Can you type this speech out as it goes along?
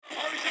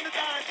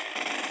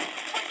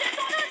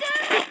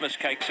Christmas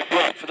cakes at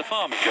work for the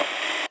farm shop.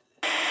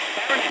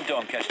 Baron in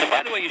Doncaster,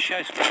 by the way, your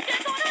show's great.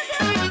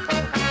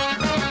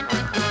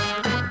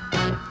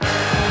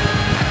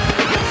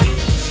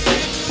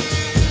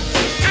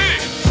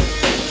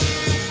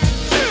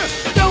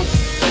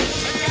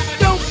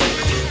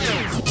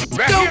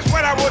 Here's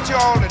what I want you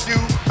all to do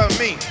for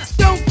me.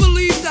 Don't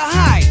believe the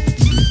hype.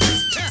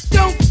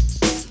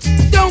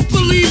 Don't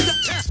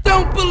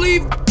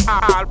believe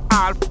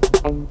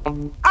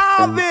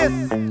All this,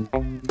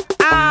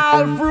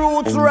 all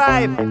fruits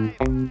ripe.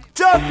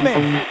 Just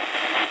me.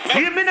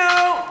 Hear me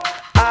now.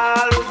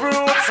 All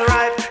fruits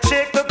ripe.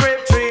 Shake the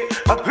grape tree.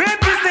 A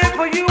grape is there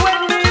for you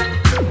and me.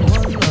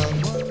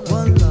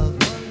 one love,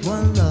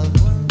 one love,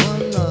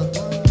 one love, one love,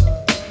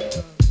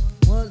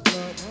 one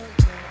love.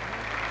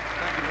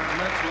 Thank you very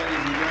much,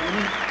 ladies and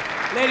gentlemen.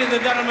 Ladies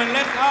and gentlemen,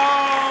 let's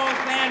all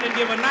stand and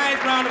give a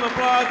nice round of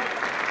applause.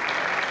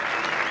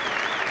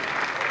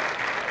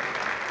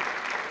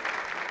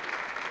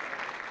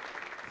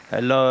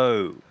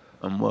 Hello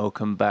and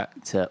welcome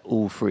back to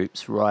All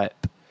Fruits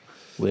Ripe.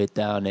 We're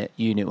down at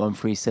Unit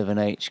 137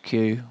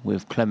 HQ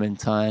with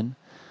Clementine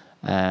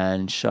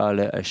and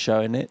Charlotte are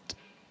showing it.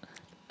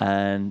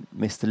 And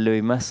Mr.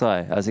 Louis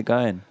Massai, how's it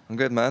going? I'm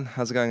good, man.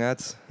 How's it going,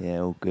 Ads? Yeah,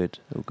 all good,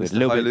 all good.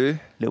 Mr. Louis?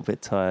 Little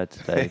bit tired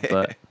today,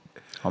 but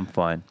I'm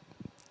fine.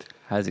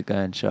 How's it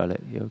going,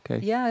 Charlotte? You okay?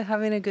 Yeah,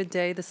 having a good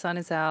day. The sun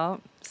is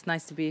out. It's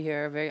nice to be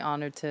here. Very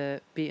honored to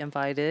be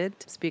invited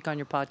to speak on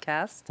your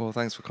podcast. Well,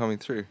 thanks for coming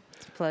through.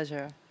 It's a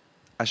pleasure.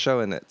 A show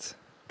in it.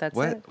 That's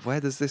where, it.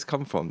 Where does this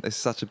come from? It's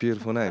such a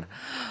beautiful name.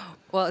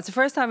 Well, it's the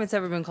first time it's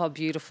ever been called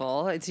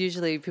Beautiful. It's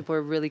usually people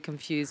are really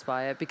confused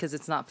by it because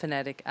it's not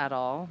phonetic at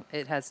all.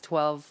 It has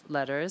 12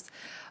 letters,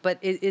 but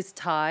it is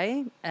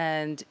Thai,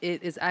 and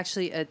it is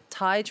actually a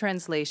Thai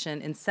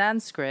translation in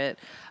Sanskrit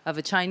of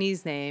a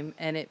Chinese name,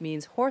 and it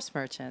means horse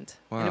merchant.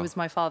 And it Wow. was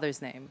my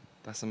father's name.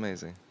 That's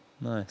amazing.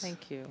 Nice.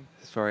 Thank you.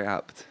 It's very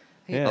apt.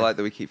 Yeah. I like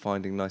that we keep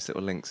finding nice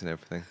little links and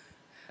everything.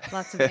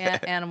 Lots of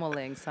animal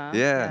links, huh?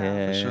 Yeah.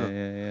 Yeah, for sure.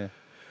 yeah.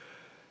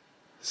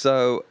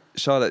 So,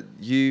 Charlotte,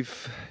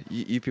 you've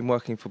been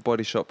working for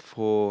Body Shop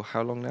for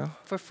how long now?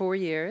 For 4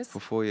 years. For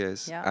 4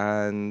 years.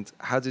 Yeah. And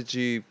how did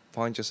you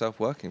find yourself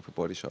working for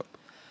Body Shop?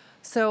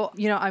 So,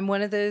 I'm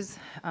one of those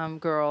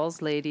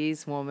girls,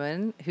 ladies,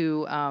 woman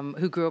who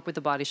grew up with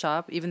the Body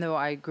Shop. Even though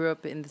I grew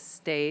up in the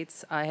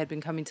States, I had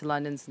been coming to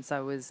London since I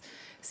was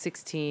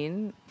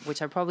 16,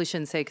 which I probably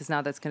shouldn't say because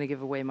now that's going to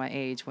give away my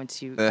age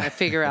once you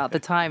figure out the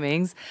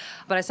timings.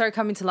 But I started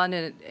coming to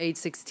London at age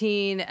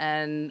 16,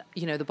 and,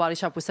 the Body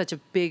Shop was such a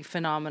big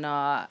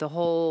phenomena. The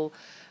whole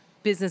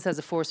business as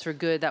a force for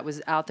good that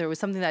was out there was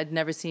something that I'd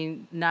never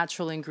seen.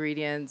 Natural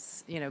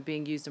ingredients,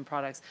 being used in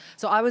products.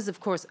 So I was, of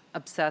course,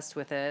 obsessed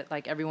with it,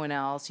 like everyone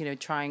else,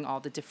 trying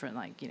all the different,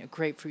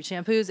 grapefruit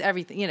shampoos,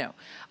 everything,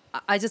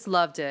 I just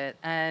loved it.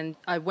 And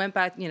I went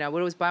back, would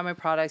always buy my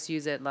products,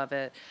 use it, love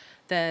it.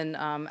 Then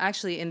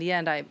actually, in the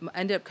end, I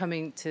ended up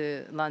coming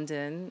to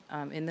London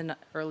in the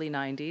early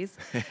 90s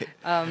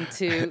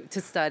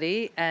to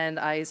study. And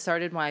I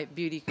started my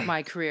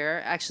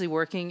career actually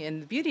working in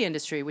the beauty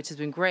industry, which has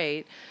been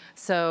great.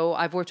 So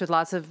I've worked with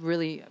lots of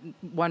really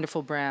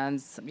wonderful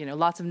brands,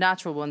 lots of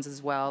natural ones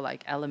as well,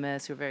 like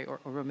Elemis, who are very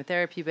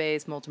aromatherapy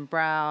based, Molton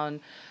Brown,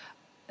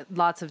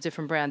 lots of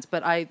different brands.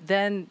 But I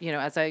then,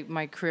 as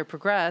my career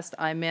progressed,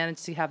 I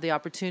managed to have the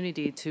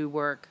opportunity to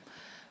work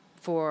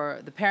for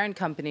the parent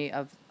company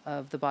of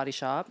the Body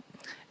Shop,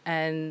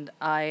 and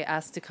I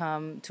asked to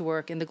come to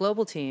work in the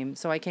global team.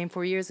 So I came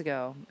 4 years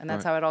ago, and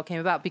that's how it all came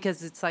about,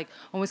 because it's like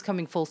almost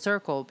coming full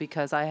circle,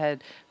 because I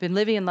had been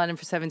living in London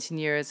for 17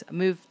 years,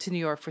 moved to New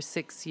York for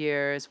 6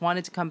 years,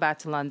 wanted to come back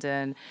to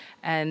London,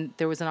 and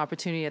there was an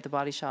opportunity at the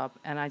Body Shop,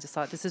 and I just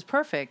thought, this is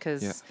perfect,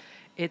 because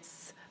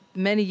it's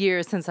many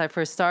years since I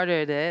first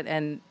started it,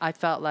 and I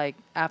felt like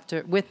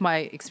with my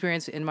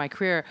experience in my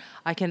career,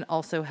 I can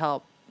also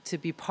help to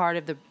be part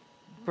of the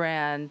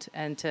brand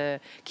and to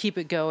keep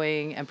it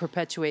going and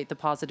perpetuate the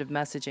positive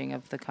messaging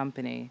of the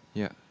company.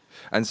 Yeah.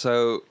 And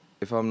so,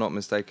 if I'm not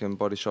mistaken,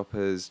 Body Shop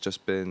has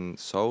just been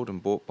sold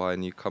and bought by a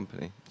new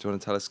company. Do you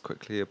want to tell us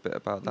quickly a bit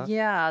about that?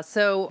 Yeah,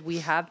 so we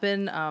have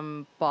been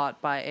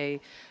bought by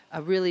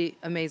a really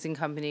amazing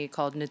company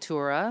called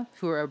Natura,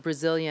 who are a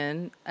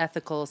Brazilian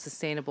ethical,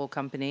 sustainable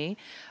company.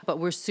 But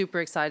we're super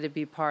excited to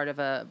be part of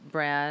a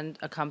brand,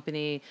 a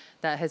company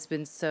that has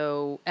been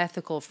so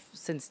ethical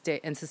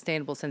and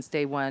sustainable since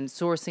day one,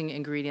 sourcing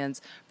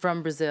ingredients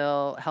from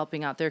Brazil,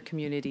 helping out their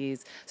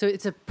communities. So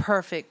it's a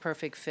perfect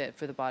fit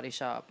for the Body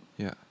Shop.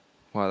 Yeah.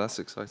 Wow, that's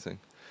exciting.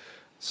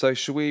 So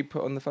should we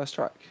put on the first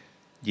track?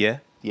 Yeah,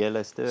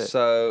 let's do it.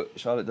 So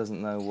Charlotte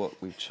doesn't know what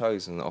we've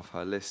chosen off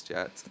her list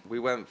yet. We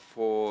went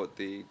for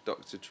the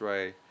Dr.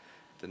 Dre,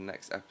 the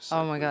next episode.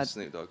 Oh my with God.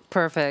 Snoop Dogg.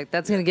 Perfect.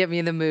 That's going to get me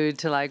in the mood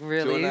to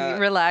really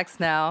relax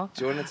now.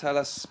 Do you want to tell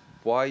us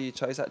why you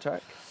chose that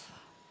track?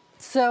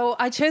 So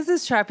I chose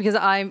this track because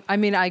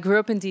I grew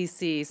up in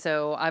DC,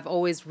 so I've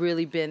always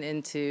really been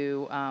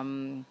into,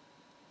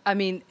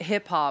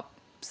 hip hop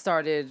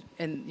started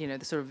in,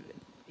 the sort of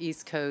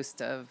East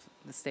Coast of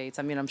the States.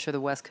 I mean, I'm sure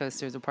the West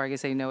Coasters will probably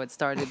say no, it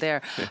started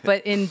there.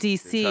 But in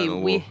D.C.,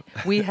 Eternal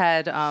we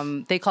had,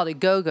 they called it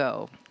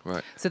Go-Go.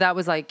 Right. So that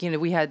was like,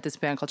 we had this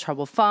band called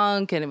Trouble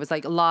Funk, and it was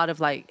like a lot of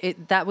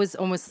that was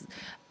almost,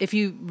 if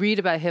you read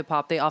about hip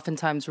hop, they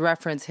oftentimes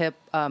reference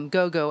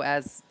go-go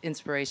as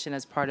inspiration,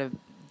 as part of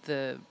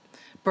the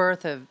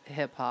birth of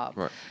hip hop.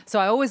 Right. So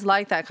I always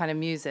liked that kind of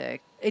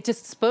music. It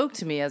just spoke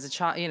to me as a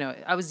child.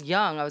 I was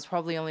young. I was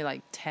probably only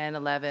like 10,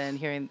 11,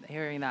 hearing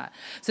that.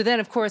 So then,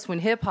 of course, when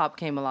hip hop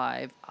came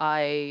alive,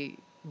 I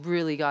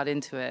really got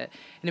into it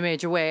in a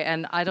major way.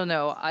 And I don't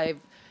know,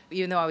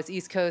 even though I was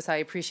East Coast, I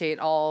appreciate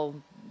all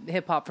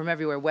hip hop from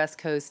everywhere, West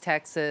Coast,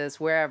 Texas,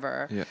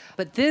 wherever. Yeah.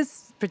 But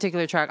this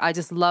particular track, I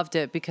just loved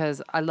it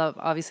because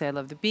obviously I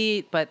love the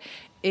beat, but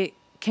it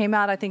came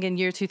out, I think, in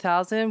year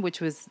 2000,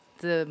 which was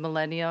the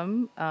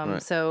millennium.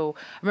 Right. So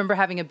I remember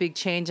having a big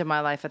change in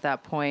my life at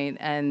that point,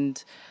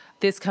 and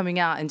this coming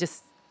out and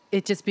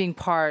it just being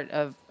part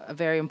of a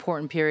very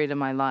important period in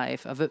my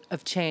life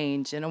of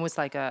change and almost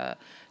like a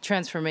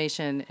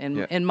transformation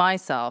in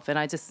myself. And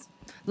I just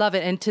love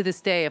it. And to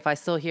this day, if I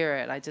still hear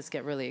it, I just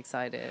get really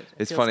excited.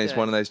 It's funny. It's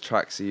one of those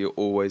tracks that you're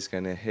always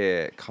going to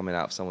hear coming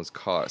out of someone's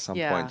car at some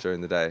point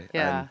during the day.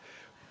 Yeah. And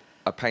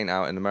I paint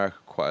out in America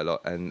quite a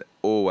lot, and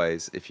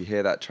always, if you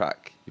hear that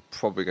track, you're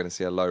probably going to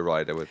see a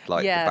lowrider with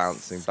the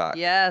bouncing back.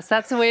 Yes,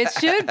 that's the way it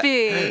should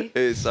be.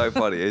 It's so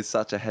funny. It's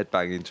such a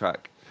headbanging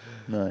track.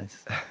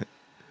 Nice.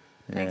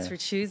 Thanks for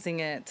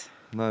choosing it.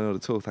 No, not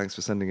at all. Thanks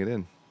for sending it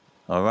in.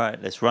 All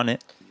right, let's run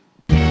it.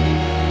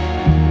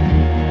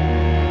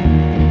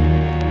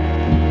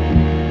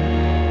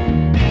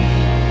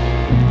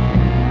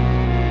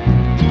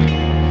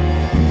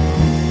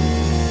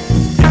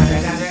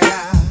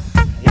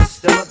 It's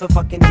the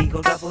motherfucking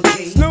Eagle Double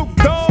G. Snoop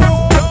Dogg.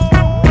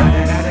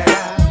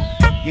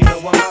 You know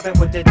I'm mobbing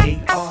with the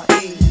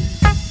D.R.E.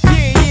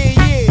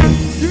 Yeah.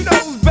 You know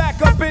who's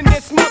back up in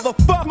this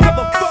motherfucker.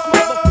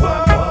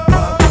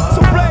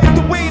 So blaze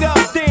the weed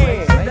up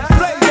then.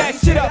 Blaze that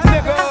shit up,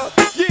 nigga.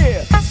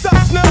 Yeah. Sup,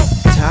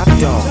 Snoop? Top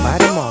dog,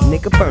 bite 'em all,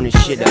 nigga, burn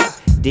this shit up.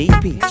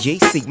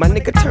 DPGC, my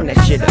nigga, turn that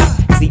shit up.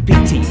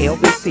 CPT,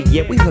 LBC,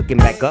 yeah, we hooking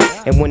back up.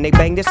 And when they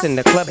bang this in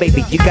the club,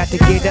 baby, you got to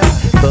get up.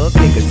 Thug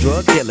niggas,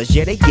 drug dealers,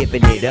 yeah, they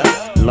giving it up.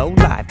 Low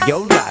life, yo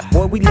life,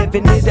 boy, we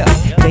living it up.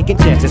 Taking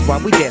chances while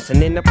we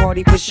dancing in the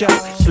party for sure.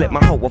 Slip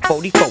my hoe a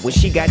 44 when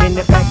she got in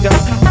the back door.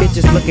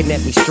 Bitches looking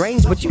at me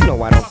strange, but you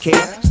know I don't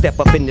care.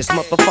 Step up in this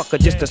motherfucker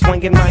just to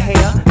swing in my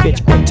hair.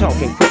 Bitch, quit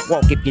talking, quit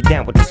walk if you're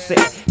down with the sick.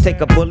 Take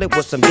a bullet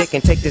with some dick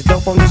and take this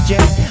dope on this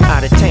jet.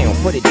 Out of town,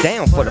 put it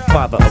down for the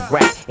father of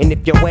rap. And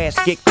if your ass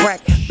get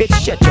cracked, bitch,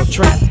 shut your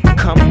trap.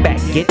 Come back,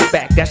 get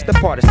back, that's the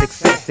part of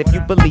success. If you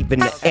believe in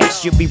the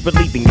X, you'll be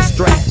relieving your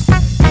stress.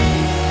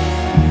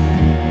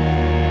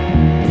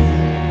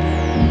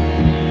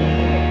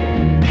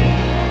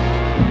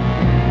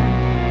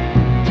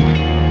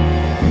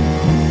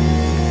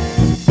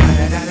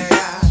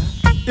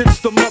 It's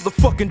the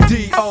motherfucking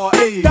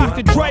D.R.E.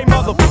 Dr. Dre,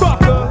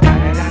 motherfucker.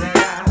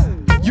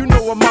 You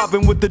know I'm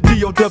mobbing with the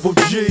D.O. Double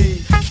G.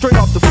 Straight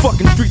off the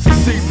fucking streets of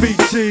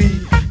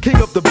CBT. King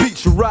up the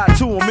beach, you ride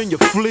to him in your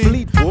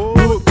fleet.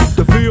 Whoop,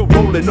 the field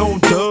rolling on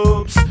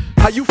dubs.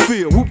 How you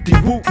feel?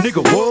 Whoop-de-whoop,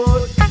 nigga,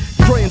 what?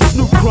 Dre and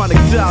Snoop Chronic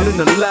down in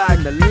the lag.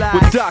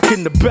 With Doc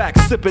in the back,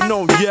 sipping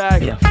on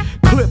yak.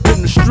 Clip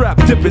in the strap,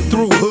 dipping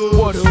through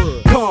hoods.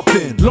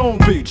 Compton, Long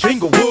Beach,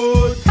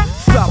 Inglewood.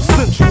 South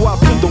Central out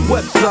to the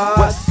west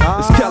side.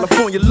 It's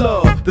California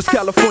love, this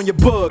California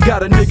bug.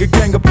 Got a nigga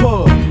gang of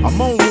pub.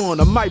 I'm on one,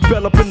 I might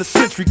bell up in the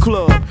Century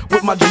Club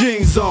with my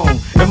jeans on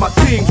and my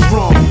team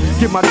strong.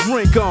 Get my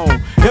drink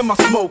on and my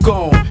smoke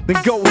on.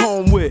 Then go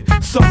home with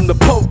something to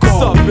poke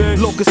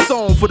on. Locust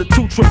song for the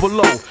 2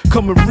 triple O.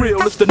 Coming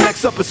real, it's the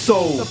next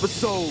episode.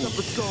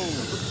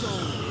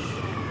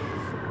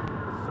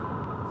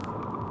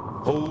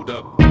 Hold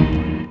up.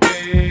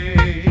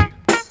 Hey,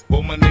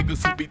 for my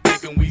niggas who be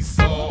thinking we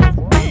soft,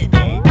 we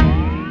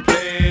don't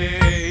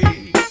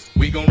play.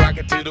 We gon' rock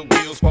it till the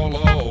wheels fall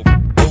off.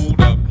 Hold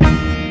up.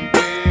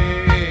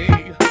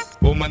 Hey,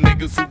 for my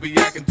niggas who be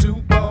acting too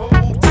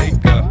bold,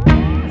 take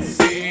a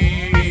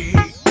seat.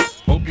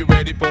 Hope you're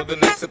ready for the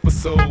next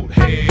episode.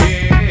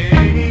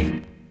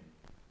 Hey,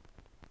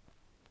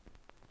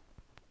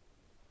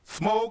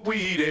 smoke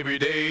weed every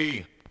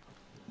day.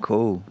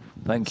 Cool.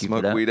 Thank you for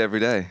Smoke that. weed every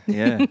day.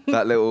 Yeah.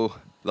 That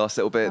last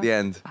little bit at the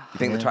end. You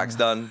think the track's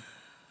done?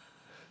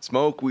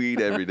 Smoke weed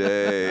every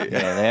day.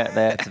 Yeah,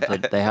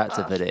 they had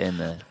to put it in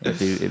there.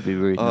 It'd be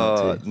rude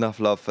not to.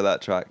 Enough love for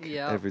that track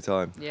Yep. every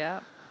time.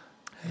 Yeah.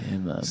 Yeah,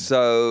 man.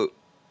 So,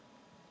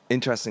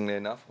 interestingly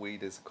enough,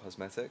 weed is a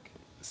cosmetic.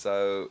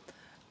 So,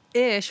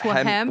 Ish.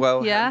 Well, hemp.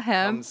 well, yeah, hemp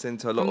hemp. comes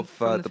into a lot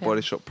From of the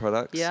Body Shop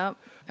products. Yeah.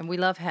 And we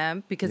love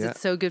hemp because Yeah.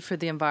 it's so good for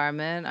the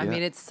environment. I Yeah.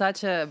 mean, it's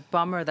such a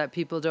bummer that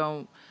people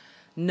don't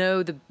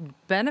know the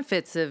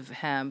benefits of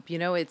hemp. You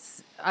know,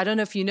 I don't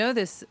know if you know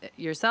this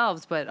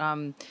yourselves, but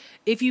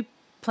if you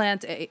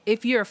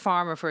if you're a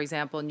farmer, for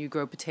example, and you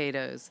grow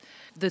potatoes,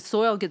 the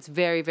soil gets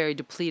very, very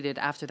depleted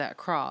after that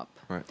crop.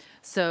 Right.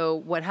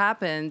 So what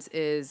happens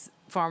is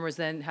farmers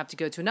then have to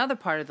go to another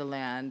part of the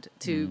land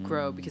to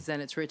grow because then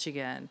it's rich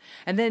again.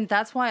 And then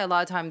that's why a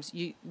lot of times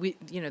the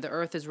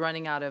earth is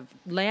running out of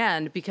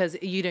land because,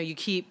 you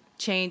keep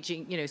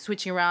changing,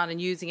 switching around and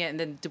using it and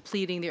then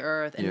depleting the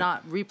earth and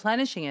not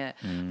replenishing it.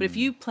 But if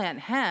you plant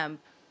hemp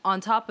on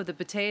top of the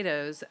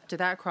potatoes to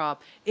that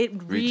crop, it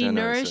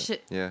nourishes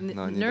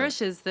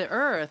the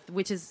earth,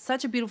 which is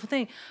such a beautiful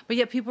thing. But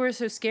yet people are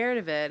so scared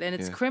of it, and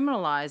it's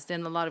criminalized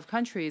in a lot of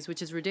countries,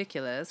 which is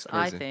ridiculous,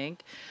 I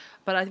think.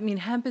 But I mean,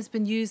 hemp has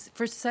been used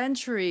for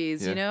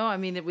centuries, I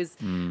mean, it was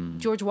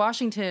George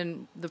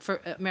Washington, the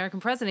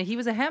American president, he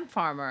was a hemp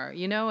farmer,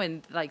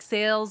 and like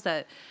sails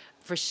that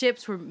for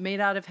ships were made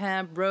out of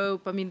hemp,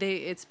 rope. I mean,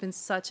 it's been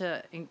such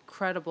an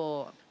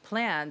incredible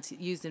plant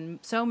used in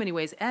so many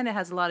ways, and it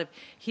has a lot of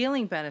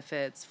healing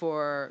benefits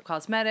for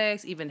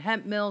cosmetics. Even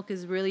hemp milk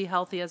is really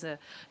healthy as a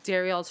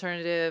dairy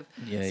alternative.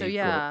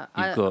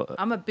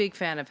 I'm a big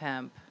fan of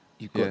hemp.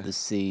 You've got the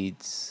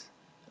seeds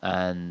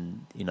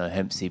and,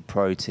 hemp seed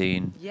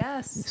protein.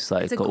 Yes. It's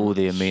like it's got all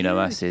the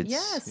amino acids.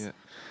 Yes. Yeah.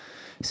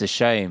 It's a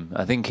shame.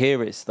 I think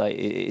here it's like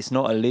it's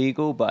not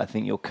illegal, but I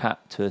think you're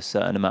capped to a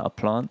certain amount of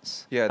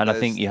plants. Yeah, and I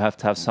think you have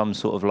to have some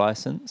sort of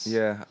license.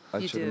 Yeah,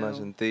 I should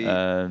imagine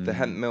the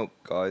hemp milk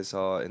guys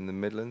are in the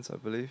Midlands, I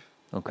believe.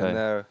 Okay. And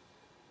they're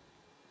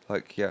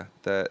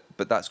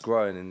but that's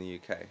growing in the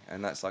UK,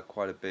 and that's like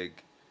quite a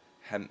big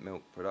hemp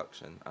milk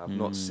production. I've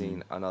not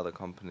seen another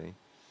company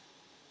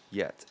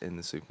yet in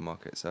the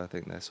supermarket, so I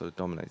think they're sort of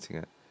dominating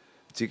it.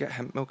 Do you get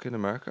hemp milk in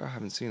America? I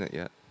haven't seen it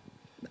yet.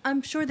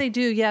 I'm sure they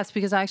do, yes,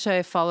 because actually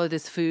I follow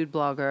this food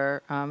blogger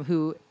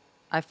who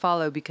I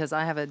follow because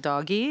I have a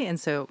doggy, and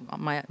so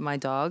my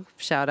dog,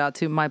 shout out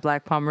to my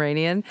black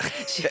Pomeranian,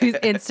 she's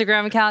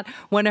Instagram account.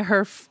 One of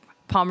her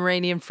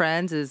Pomeranian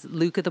friends is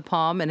Luca the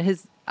Pom, and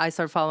I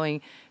started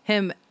following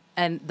him.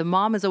 And the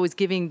mom is always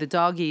giving the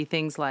doggy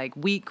things like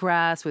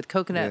wheatgrass with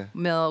coconut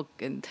milk.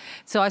 And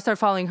so I started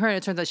following her, and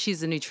it turns out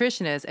she's a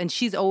nutritionist, and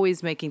she's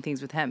always making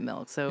things with hemp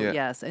milk. So,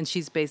 yes, and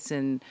she's based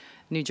in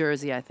New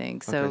Jersey, I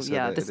think. So,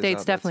 the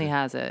States definitely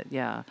has it,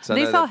 So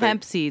they sell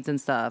hemp seeds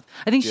and stuff.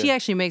 I think she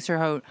actually makes her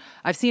own.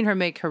 I've seen her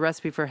make her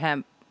recipe for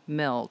hemp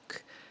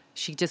milk.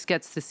 She just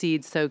gets the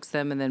seeds, soaks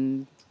them, and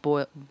then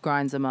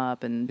grinds them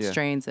up and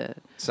strains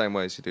it. Same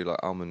way as you do like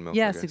almond milk.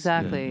 Yes,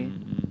 exactly.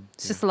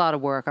 It's just a lot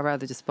of work. I'd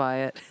rather just buy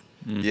it.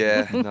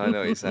 Yeah, no, I know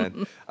what you're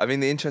saying. I mean,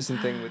 the interesting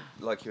thing with,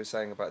 like you were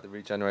saying about the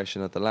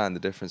regeneration of the land, the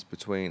difference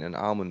between an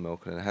almond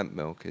milk and a hemp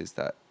milk is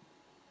that,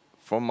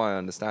 from my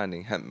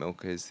understanding, hemp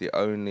milk is the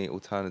only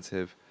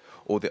alternative,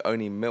 or the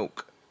only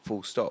milk,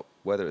 full stop,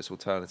 whether it's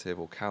alternative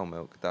or cow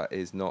milk, that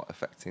is not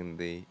affecting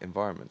the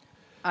environment.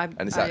 And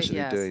it's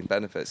actually doing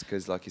benefits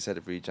because, like you said,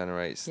 it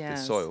regenerates the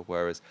soil.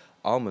 Whereas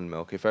almond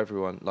milk, it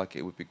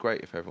would be great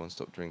if everyone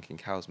stopped drinking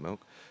cow's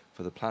milk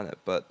for the planet.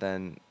 But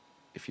then,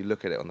 if you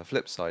look at it on the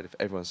flip side, if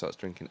everyone starts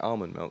drinking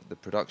almond milk, the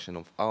production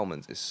of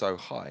almonds is so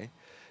high,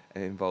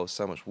 and it involves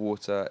so much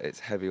water. It's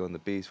heavy on the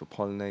bees for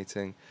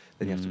pollinating.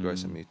 Then you have to grow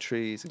some new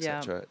trees,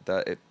 etc.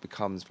 That it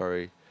becomes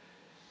very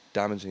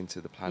damaging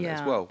to the planet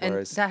as well.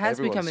 Whereas and that has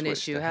become an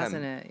issue,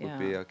 hasn't it? Would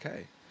be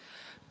okay.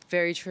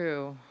 Very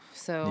true.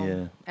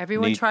 So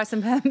everyone try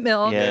some hemp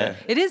milk. Yeah.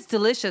 It is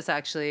delicious,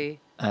 actually.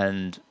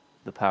 And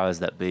the powers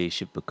that be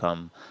should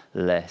become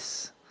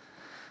less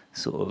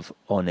sort of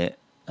on it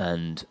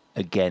and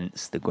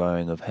against the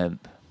growing of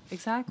hemp.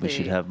 Exactly. We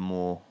should have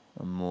more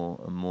and more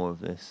and more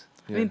of this.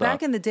 I mean,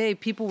 back in the day,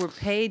 people were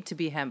paid to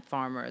be hemp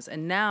farmers,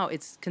 and now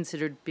it's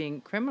considered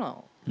being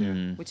criminal,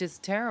 which is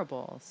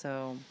terrible.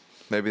 So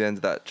maybe the end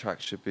of that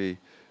track should be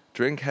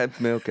drink hemp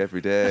milk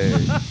every day.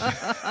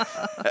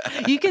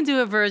 You can do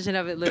a version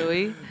of it,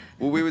 Louis.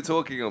 Well, we were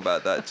talking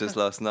about that just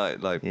last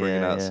night, like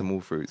bringing out some All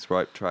Fruits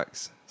ripe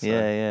tracks.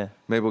 So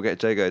maybe we'll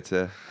get Jago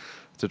to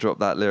drop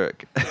that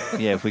lyric.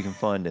 Yeah, if we can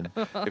find him.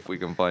 If we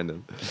can find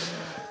him.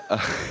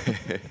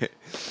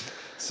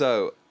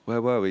 So,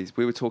 where were we?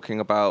 We were talking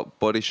about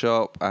Body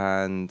Shop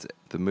and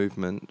the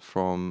movement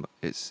from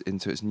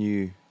into its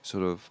new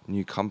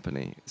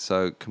company.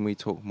 So, can we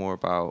talk more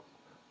about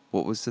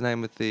what was the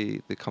name of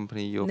the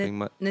company you're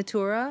being...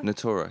 Natura.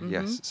 Natura,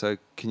 yes. So,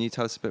 can you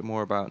tell us a bit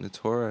more about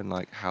Natura and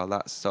like how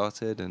that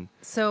started? And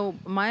so,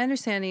 my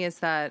understanding is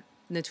that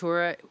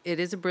Natura, it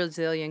is a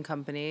Brazilian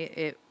company.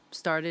 It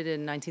started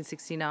in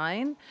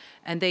 1969,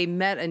 and they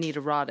met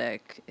Anita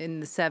Roddick in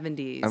the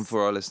 70s. And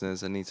for our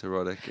listeners, Anita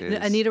Roddick is...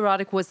 Anita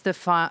Roddick was the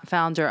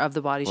founder of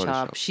the Body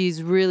Shop.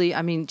 She's really,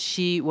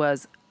 she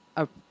was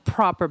a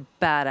proper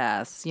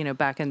badass,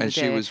 back in the day. And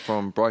she was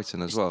from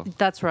Brighton as well.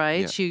 That's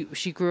right. Yeah.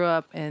 She grew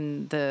up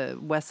in the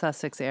West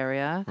Sussex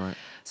area. Right.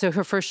 So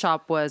her first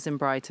shop was in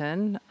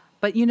Brighton.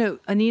 But,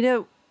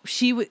 Anita...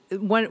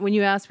 when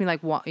you asked me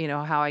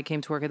how I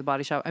came to work at the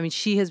Body Shop,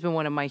 she has been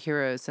one of my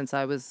heroes since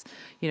I was,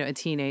 a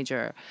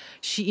teenager.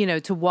 She,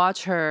 to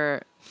watch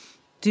her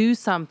do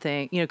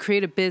something,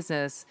 create a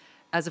business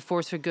as a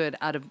force for good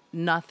out of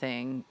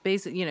nothing.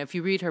 Basically, if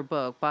you read her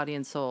book, Body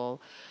and Soul,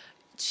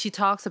 she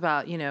talks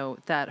about,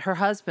 that her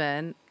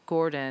husband,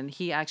 Gordon,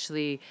 he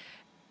actually,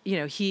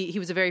 he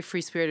was a very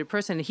free-spirited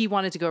person. He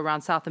wanted to go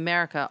around South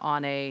America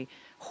on a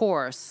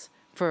horse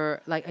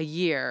for like a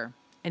year,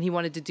 and he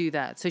wanted to do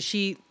that. So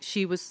she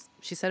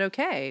said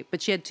okay,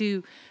 but she had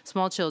 2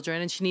 small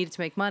children and she needed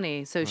to make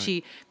money. So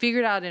she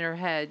figured out in her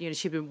head,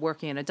 she'd been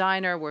working in a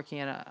diner, working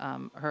in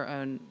her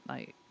own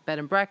like bed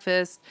and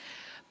breakfast.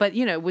 But,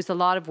 it was a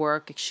lot of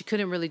work. She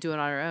couldn't really do it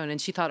on her own.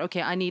 And she thought,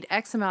 okay, I need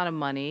X amount of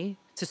money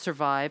to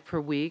survive per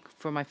week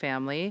for my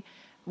family.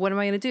 What am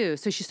I going to do?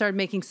 So she started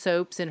making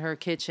soaps in her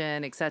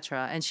kitchen,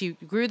 etc. And she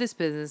grew this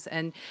business,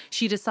 and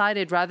she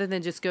decided, rather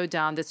than just go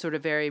down this sort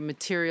of very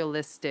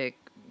materialistic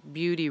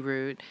beauty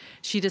route,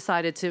 she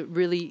decided to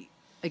really,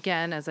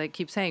 again, as I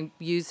keep saying,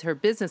 use her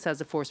business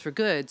as a force for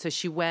good. So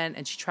she went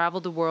and she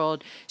traveled the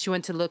world. She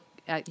went to look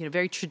at,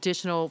 very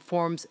traditional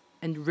forms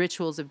and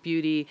rituals of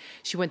beauty.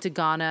 She went to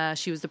Ghana.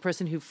 She was the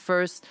person who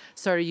first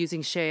started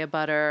using shea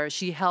butter.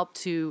 She helped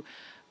to,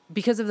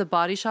 because of the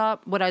Body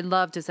Shop, what I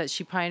loved is that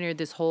she pioneered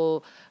this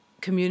whole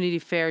community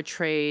fair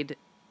trade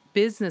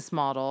business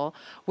model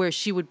where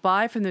she would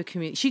buy from the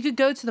community. She could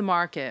go to the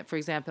market, for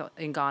example,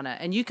 in Ghana,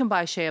 and you can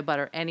buy shea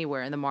butter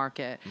anywhere in the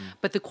market,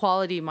 but the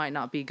quality might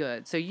not be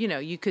good. So,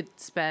 you could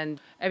spend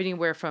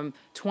anywhere from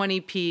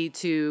 20p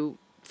to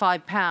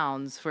 5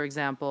 pounds, for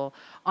example,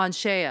 on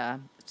shea,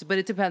 but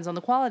it depends on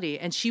the quality.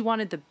 And she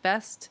wanted the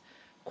best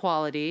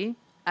quality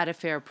at a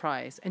fair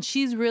price. And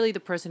she's really the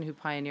person who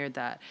pioneered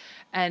that.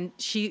 And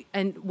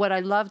what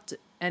I loved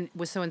and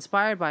was so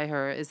inspired by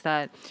her is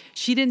that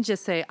she didn't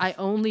just say, I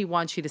only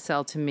want you to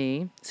sell to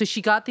me. So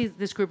she got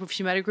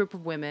she met a group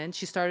of women.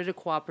 She started a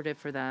cooperative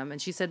for them.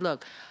 And she said,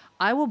 look,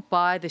 I will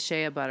buy the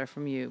shea butter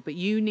from you, but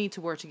you need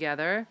to work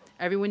together.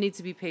 Everyone needs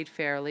to be paid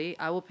fairly.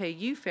 I will pay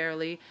you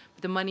fairly,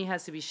 but the money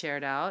has to be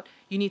shared out.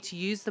 You need to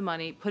use the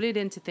money, put it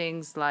into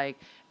things like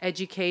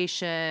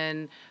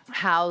education,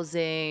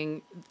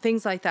 housing,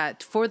 things like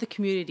that for the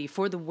community,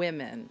 for the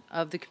women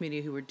of the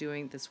community who were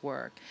doing this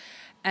work.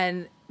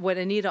 And what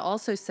Anita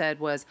also said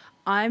was,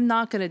 I'm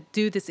not going to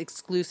do this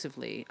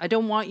exclusively. I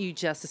don't want you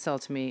just to sell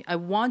to me. I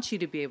want you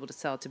to be able to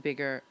sell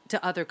to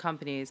other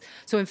companies.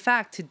 So in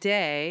fact,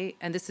 today,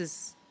 and this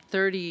is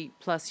 30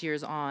 plus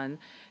years on,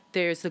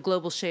 there's the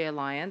Global Shea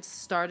Alliance,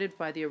 started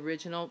by the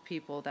original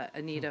people that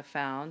Anita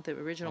found, the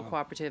original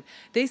cooperative.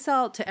 They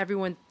sell to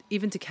everyone,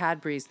 even to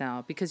Cadbury's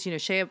now, because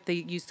shea, they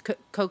use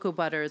cocoa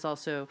butter is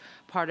also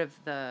part of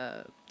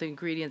the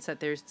ingredients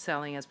that they're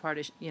selling as part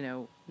of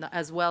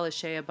as well as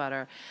shea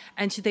butter,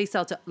 and they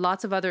sell to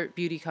lots of other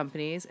beauty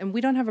companies, and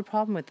we don't have a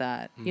problem with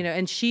that,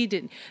 And she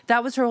didn't.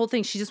 That was her whole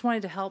thing. She just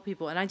wanted to help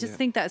people, and I just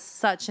think that's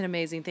such an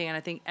amazing thing, and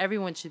I think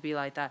everyone should be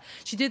like that.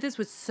 She did this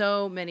with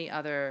so many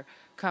other.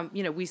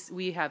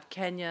 We have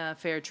Kenya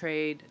Fair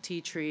Trade,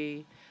 Tea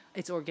Tree.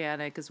 It's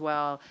organic as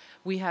well.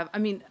 We have,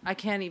 I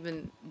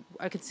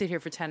could sit here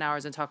for 10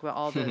 hours and talk about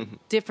all the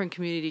different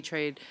community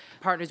trade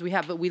partners we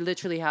have, but we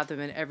literally have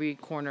them in every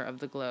corner of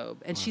the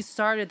globe. And she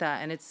started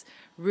that, and it's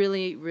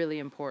really, really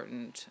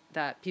important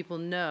that people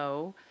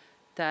know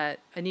that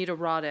Anita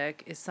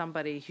Roddick is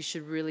somebody who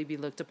should really be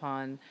looked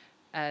upon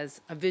as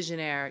a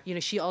visionary.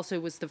 She also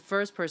was the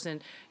first person,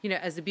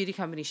 as a beauty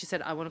company, she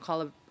said, I want to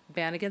call a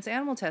ban against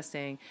animal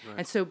testing. Right.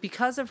 And so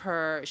because of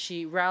her,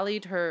 she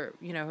rallied her,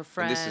 her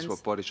friends. And this is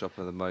what Body Shop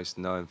are the most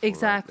known for.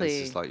 Exactly. Right?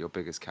 This is like your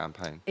biggest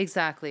campaign.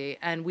 Exactly.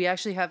 And we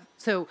actually have,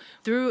 so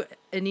through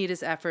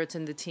Anita's efforts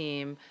and the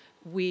team,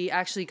 we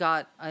actually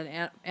got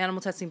an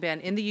animal testing ban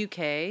in the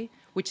UK,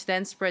 which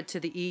then spread to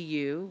the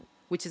EU,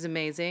 which is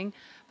amazing.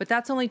 But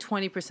that's only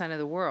 20% of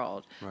the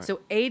world. Right. So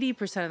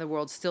 80% of the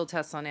world still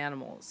tests on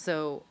animals.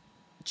 So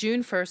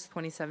June 1st,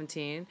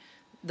 2017,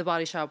 The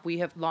Body Shop, we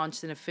have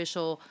launched an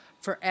official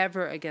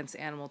Forever Against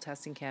Animal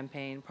Testing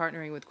campaign,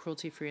 partnering with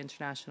Cruelty Free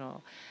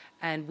International,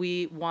 and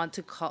we want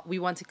to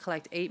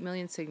collect 8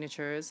 million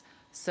signatures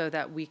so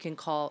that we can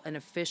call an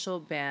official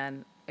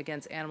ban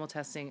against animal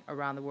testing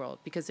around the world,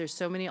 because there's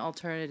so many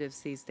alternatives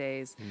these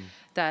days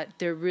that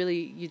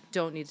you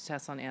don't need to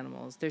test on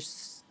animals.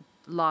 There's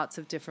lots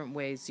of different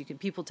ways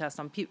people test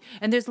on people,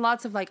 and there's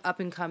lots of like up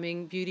and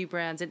coming beauty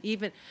brands, and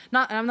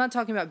I'm not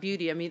talking about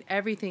beauty.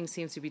 Everything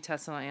seems to be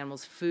tested on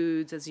animals,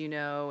 foods, as you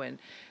know, and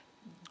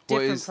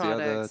what is products.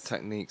 The other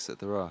techniques that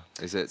there are?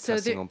 Is it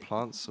testing on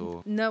plants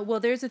or? No, well,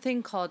 there's a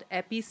thing called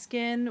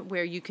EpiSkin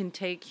where you can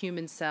take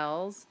human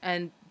cells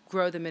and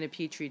grow them in a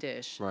petri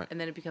dish, right, and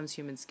then it becomes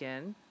human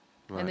skin,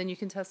 right, and then you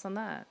can test on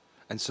that.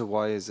 And so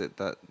why is it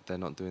that they're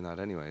not doing that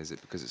anyway? Is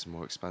it because it's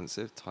more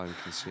expensive,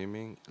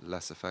 time-consuming,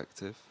 less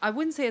effective? I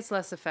wouldn't say it's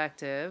less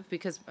effective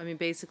because,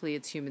 basically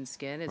it's human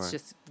skin. It's right,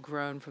 just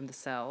grown from the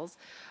cells.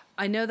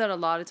 I know that a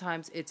lot of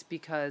times it's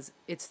because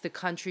it's the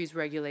country's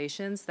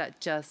regulations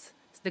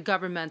the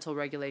governmental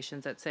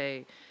regulations that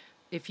say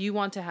if you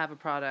want to have a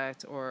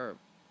product, or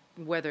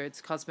whether it's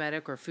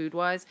cosmetic or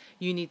food-wise,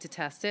 you need to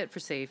test it for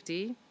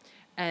safety.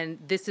 And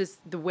this is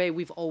the way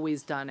we've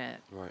always done it,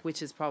 right,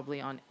 which is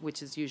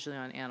usually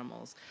on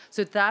animals.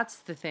 So that's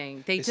the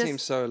thing. It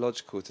seems so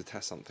illogical to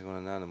test something on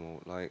an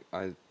animal. Like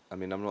I'm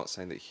not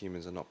saying that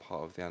humans are not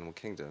part of the animal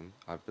kingdom.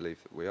 I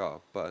believe that we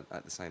are, but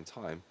at the same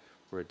time,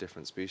 we're a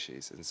different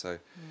species. And so,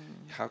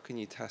 how can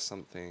you test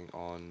something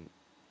on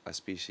a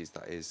species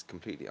that is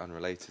completely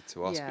unrelated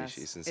to our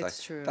species and say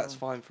that's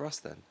fine for us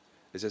then?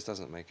 It just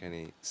doesn't make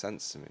any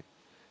sense to me.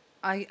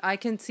 I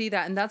can see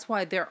that, and that's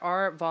why there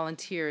are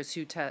volunteers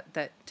who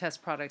that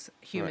test products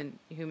human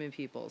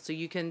people. So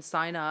you can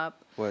sign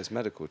up. Well, it's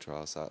medical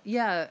trials that.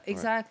 Yeah,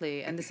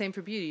 exactly. And the same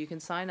for beauty. You can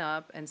sign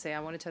up and say,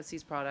 I want to test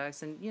these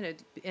products, and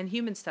and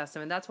humans test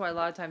them. And that's why a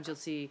lot of times you'll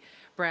see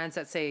brands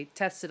that say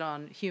tested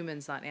on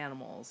humans, not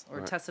animals, or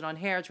tested on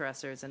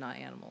hairdressers and not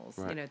animals.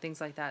 Things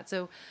like that.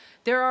 So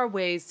there are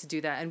ways to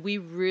do that, and we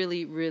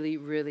really, really,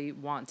 really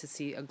want to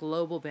see a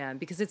global ban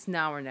because it's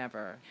now or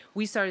never.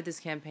 We started this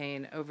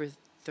campaign over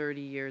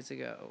 30 years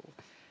ago.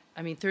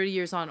 I mean, 30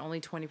 years on,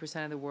 only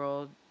 20% of the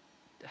world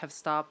have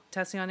stopped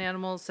testing on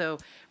animals. So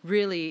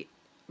really,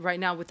 right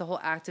now with the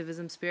whole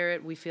activism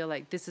spirit, we feel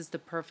like this is the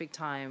perfect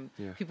time.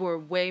 Yeah. People are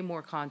way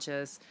more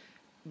conscious.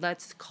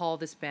 Let's call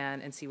this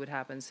ban and see what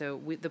happens. So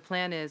the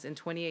plan is in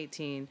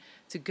 2018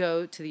 to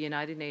go to the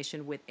United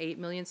Nations with 8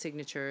 million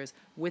signatures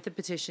with a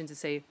petition to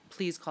say,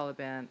 please call a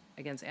ban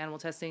against animal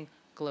testing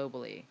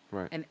globally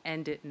and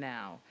end it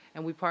now.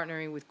 And we're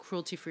partnering with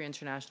Cruelty Free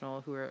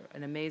International, who are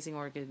an amazing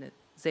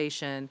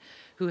organization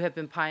who have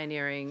been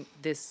pioneering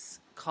this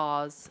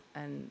cause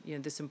and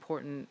this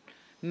important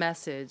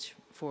message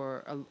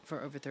for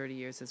over 30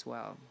 years as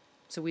well.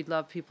 So we'd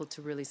love people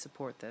to really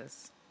support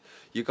this.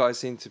 You guys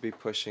seem to be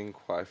pushing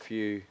quite a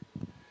few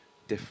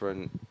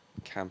different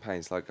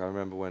campaigns. Like I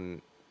remember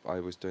when I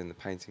was doing the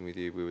painting with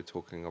you, we were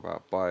talking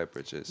about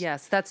BioBridges.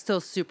 Yes, that's still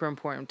super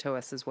important to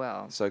us as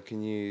well. So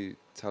can you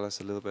tell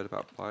us a little bit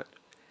about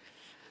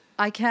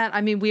I can't.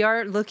 I mean, we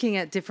are looking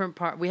at different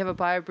we have a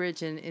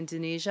BioBridge in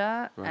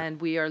Indonesia, and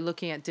we are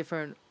looking at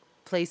different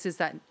places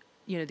that,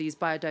 these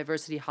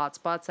biodiversity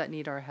hotspots that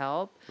need our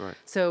help. Right.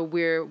 So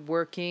we're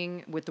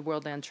working with the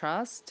World Land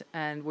Trust,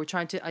 and we're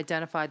trying to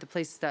identify the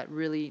places that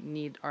really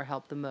need our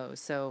help the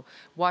most. So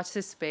watch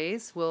this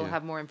space. We'll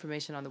have more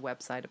information on the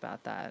website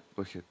about that.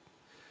 Wicked.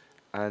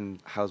 And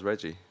how's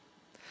Reggie?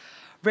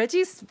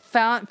 Reggie's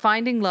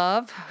finding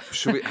love.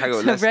 Should we hang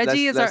on?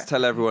 Let's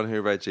tell everyone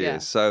who Reggie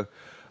is. So,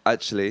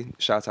 actually,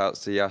 shout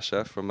outs to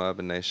Yasha from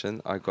Urban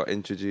Nation. I got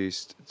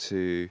introduced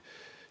to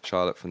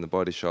Charlotte from the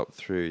Body Shop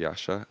through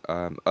Yasha.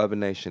 Urban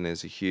Nation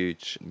is a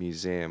huge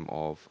museum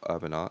of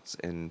urban arts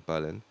in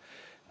Berlin,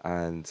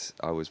 and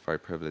I was very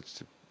privileged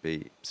to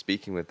be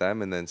speaking with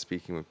them and then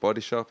speaking with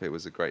Body Shop. It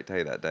was a great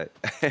day that day.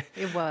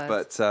 It was.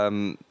 But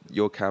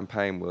your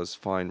campaign was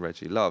Find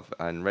Reggie Love,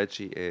 and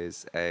Reggie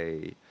is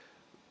a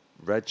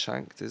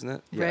red-shanked, isn't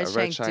it? Yeah, a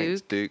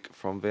red-shanked Duke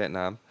from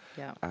Vietnam.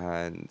 Yeah.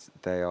 And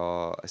they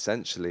are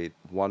essentially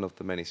one of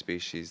the many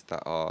species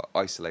that are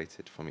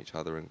isolated from each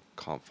other and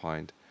can't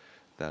find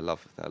their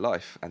love of their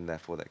life, and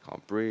therefore they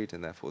can't breed,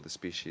 and therefore the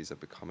species are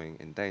becoming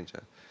in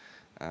danger.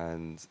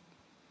 And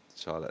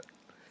Charlotte,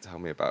 tell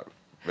me about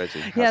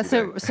Reggie.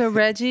 So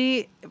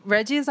Reggie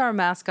is our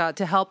mascot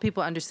to help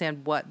people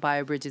understand what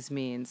BioBridges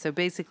mean. So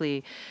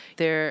basically,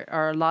 there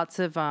are lots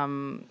of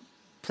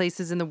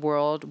places in the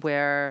world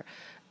where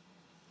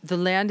the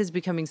land is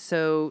becoming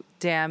so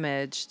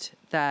damaged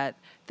that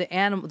the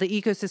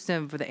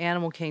ecosystem for the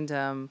animal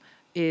kingdom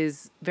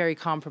is very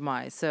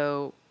compromised.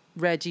 So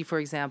Reggie, for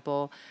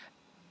example,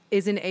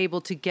 isn't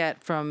able to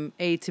get from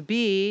A to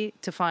B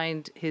to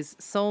find his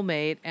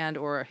soulmate and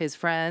or his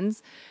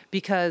friends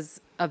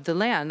because of the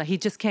land. He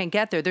just can't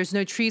get there. There's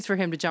no trees for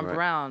him to jump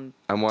around.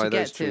 And why to are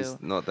those get trees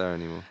to. not there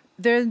anymore?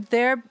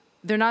 They're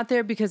not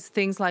there because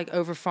things like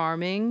over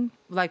farming,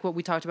 like what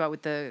we talked about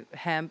with the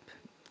hemp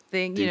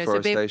thing,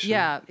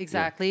 deforestation.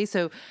 Exactly. Yeah.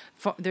 So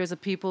there's a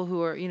people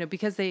who are,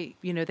 because they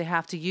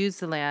have to use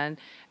the land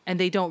and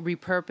they don't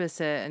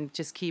repurpose it and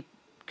just keep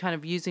kind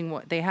of using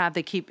what they have.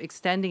 They keep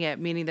extending it,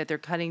 meaning that they're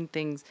cutting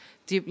things.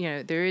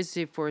 There is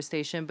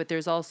deforestation, but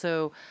there's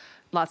also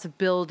lots of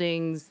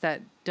buildings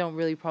that don't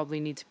really probably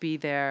need to be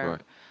there.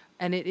 Right.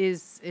 And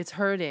it's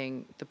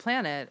hurting the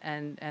planet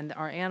and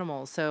our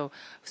animals. So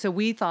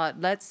we thought,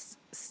 let's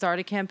start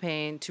a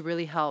campaign to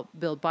really help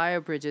build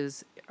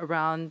BioBridges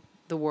around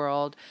the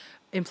world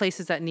in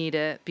places that need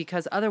it,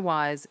 because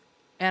otherwise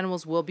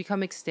animals will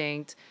become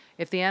extinct.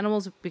 If the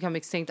animals become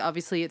extinct,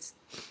 obviously it's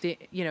the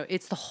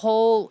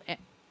whole,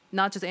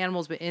 not just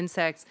animals but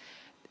insects.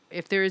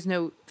 If there is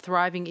no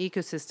thriving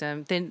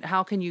ecosystem, then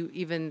how can you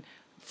even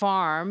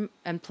farm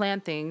and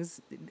plant things?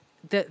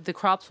 The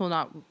crops will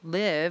not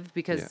live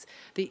because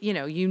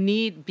you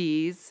need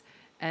bees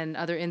and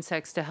other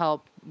insects to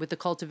help with the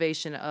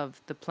cultivation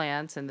of the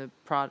plants and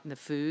the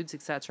foods,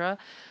 etc.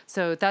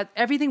 So that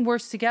everything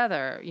works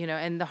together,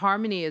 and the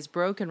harmony is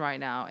broken right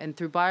now. And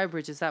through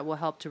BioBridges, that will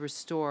help to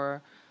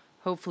restore,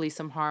 hopefully,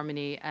 some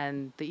harmony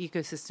and the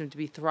ecosystem to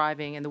be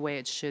thriving in the way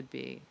it should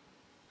be.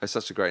 It's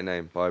such a great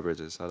name,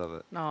 BioBridges. I love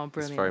it. Oh, brilliant.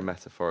 It's very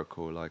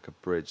metaphorical, like a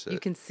bridge that you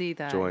can see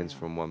that joins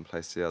from one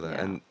place to the other.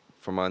 Yeah. And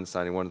from my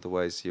understanding, one of the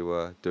ways you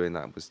were doing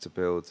that was to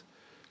build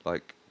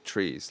like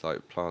trees,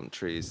 like plant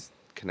trees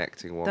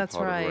connecting one part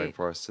of the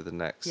rainforest to the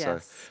next.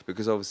 Yes. So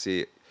because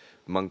obviously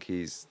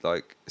monkeys,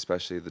 like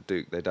especially the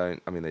Duke, they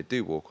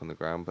do walk on the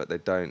ground, but they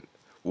don't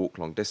walk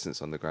long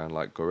distance on the ground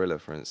like gorilla,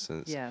 for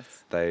instance.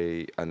 Yes.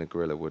 And a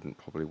gorilla wouldn't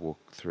probably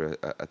walk through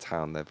a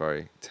town. They're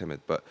very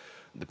timid. But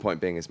The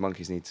point being is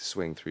monkeys need to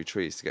swing through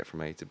trees to get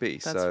from A to B.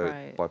 That's so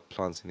right. by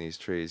planting these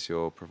trees,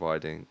 you're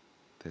providing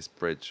this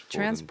bridge for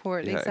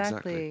Transport, them. Yeah,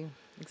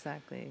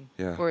 exactly.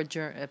 Yeah. Or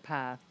a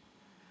path.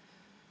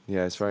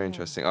 Yeah, it's very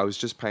interesting. I was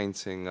just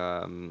painting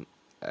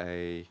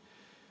a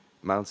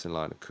mountain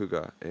lion, a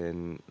cougar,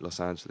 in Los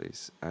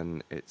Angeles,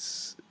 and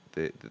it's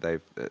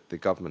the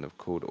government have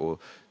called, or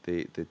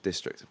the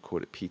district have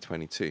called it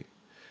P22,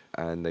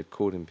 and they've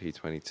called him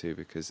P22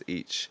 because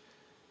each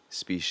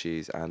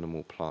species,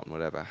 animal, plant,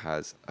 whatever,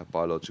 has a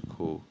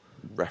biological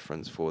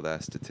reference for their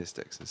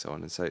statistics and so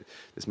on. And so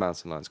this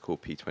mountain lion's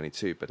called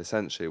P22, but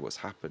essentially what's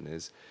happened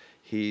is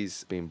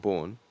he's been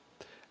born,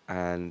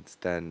 and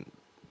then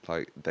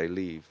like they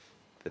leave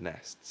the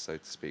nest, so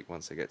to speak,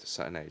 once they get to a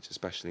certain age,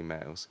 especially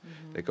males.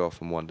 They go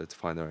off and wander to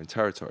find their own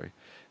territory.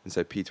 And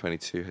so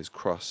P22 has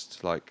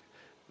crossed like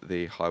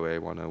the Highway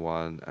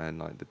 101 and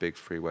like the big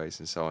freeways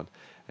and so on,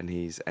 and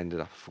he's ended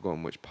up, I've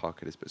forgotten which park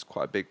it is, but it's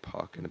quite a big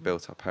park in a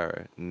built up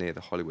area near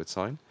the Hollywood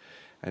sign,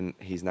 and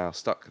he's now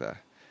stuck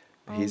there.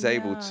 He's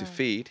able to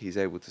feed, he's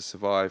able to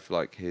survive.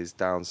 Like his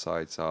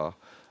downsides are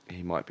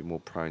he might be more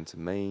prone to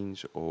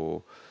mange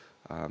or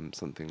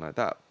something like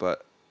that,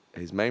 but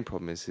his main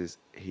problem is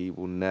he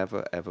will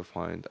never ever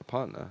find a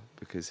partner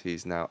because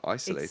he's now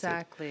isolated.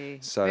 Exactly.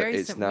 So Very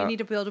it's simple. now, We need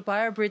to build a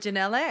biobridge in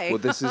LA. well,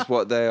 this is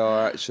what they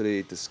are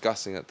actually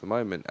discussing at the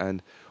moment,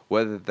 and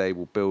whether they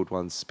will build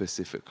one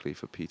specifically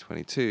for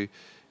P22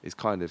 is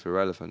kind of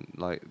irrelevant.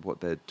 Like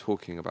what they're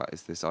talking about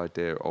is this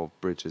idea of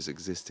bridges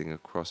existing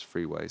across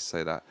freeways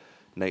so that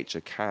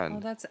nature can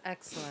that's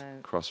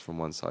excellent. cross from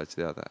one side to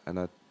the other.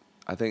 And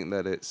I think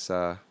that it's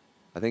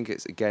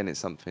it's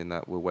something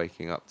that we're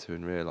waking up to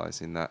and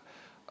realizing that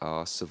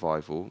our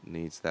survival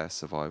needs their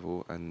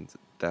survival, and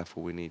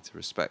therefore we need to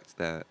respect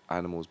their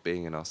animals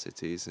being in our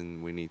cities,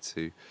 and we need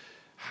to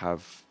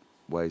have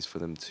ways for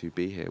them to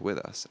be here with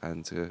us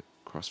and to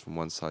cross from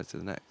one side to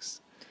the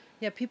next.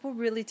 Yeah, people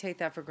really take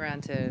that for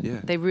granted.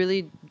 Yeah. They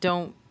really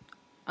don't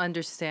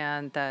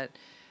understand that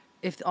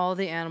if all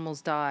the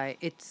animals die,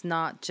 it's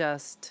not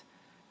just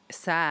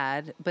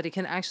sad, but it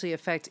can actually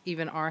affect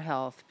even our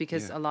health,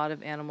 because a lot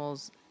of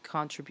animals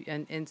contribute,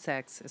 and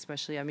insects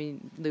especially. I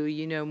mean, Louis,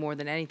 you know more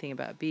than anything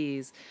about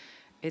bees.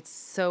 It's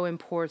so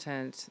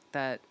important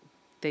that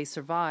they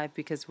survive,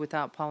 because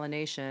without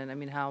pollination, I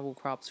mean, how will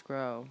crops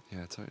grow?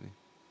 Yeah, totally.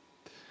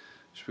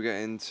 Should we get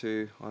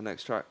into our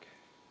next track?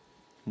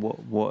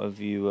 What have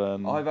you?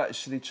 I've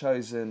actually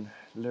chosen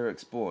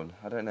Lyrics Born.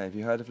 I don't know. Have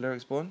you heard of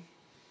Lyrics Born?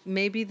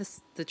 Maybe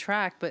the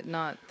track, but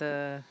not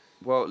the.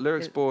 Well,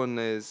 Lyrics Born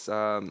is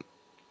I've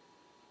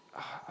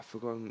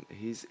forgotten.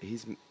 He's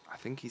I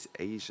think he's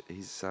Asian.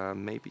 He's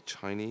maybe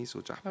Chinese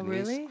or Japanese. Oh,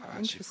 really? I've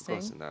actually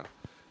forgotten now.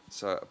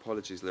 So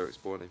apologies, Lyrics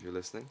Born, if you're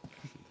listening.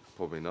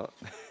 Probably not.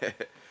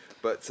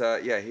 But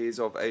yeah, he's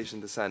of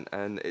Asian descent,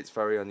 and it's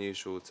very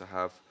unusual to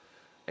have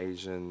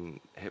Asian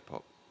hip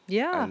hop.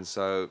 Yeah. And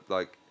so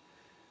like.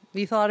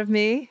 You thought of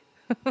me?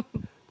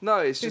 No,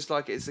 it's just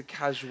like it's a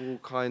casual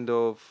kind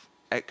of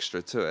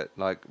extra to it.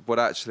 Like what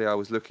actually I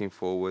was looking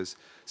for was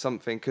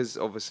something, because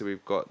obviously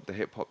we've got the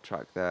hip hop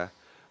track there,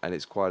 and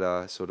it's quite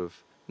a sort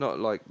of not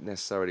like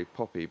necessarily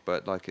poppy,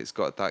 but like it's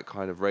got that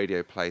kind of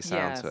radio play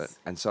sound to it.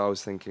 And so I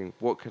was thinking,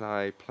 what can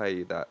I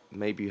play that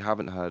maybe you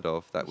haven't heard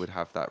of that would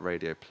have that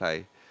radio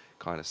play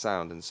kind of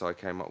sound? And so I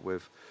came up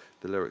with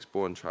the Lyrics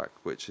Born track,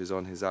 which is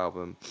on his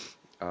album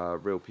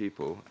Real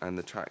People, and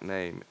the track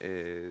name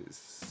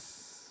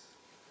is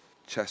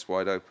Chest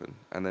Wide Open,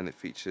 and then it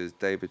features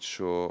David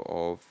Shaw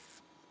of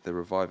the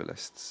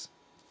Revivalists.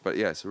 But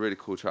yeah, it's a really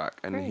cool track,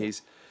 and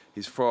he's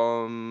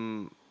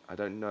from, I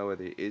don't know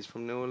whether he is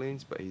from New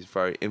Orleans, but he's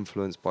very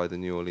influenced by the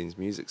New Orleans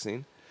music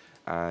scene.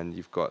 And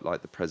you've got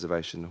like the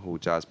Preservation Hall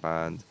Jazz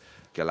Band,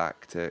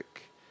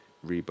 Galactic,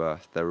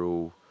 Rebirth. They're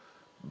all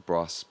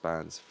brass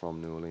bands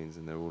from New Orleans,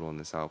 and they're all on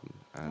this album.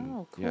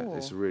 And yeah,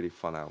 it's a really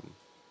fun album.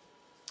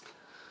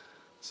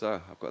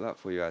 So I've got that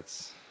for you,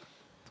 Ads.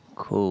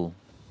 Cool.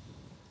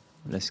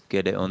 Let's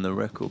get it on the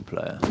record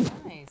player.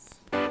 Nice.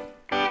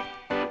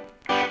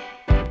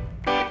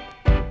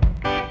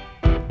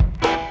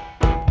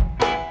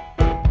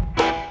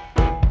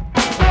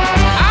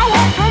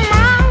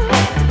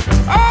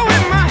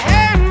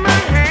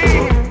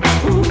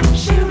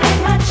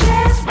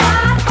 Chest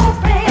wide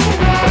open.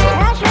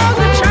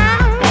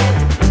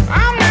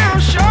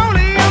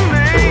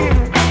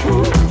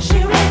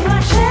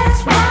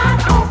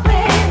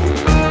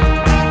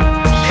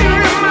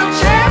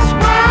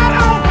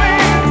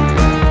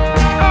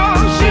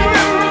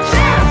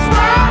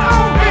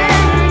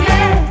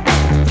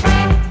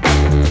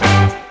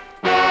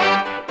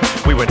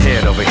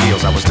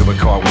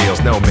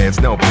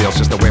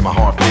 way my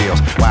heart feels.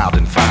 Wild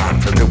and fine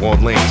from New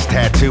Orleans.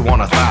 Tattoo on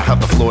her thigh, of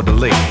the fleur de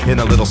lis. In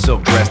a little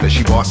silk dress that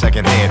she bought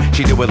secondhand.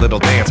 She do a little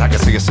dance, I can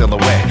see a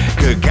silhouette.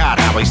 Good God,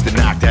 how we used to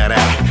knock that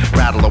out.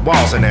 Rattle the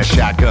walls in that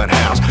shotgun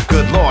house.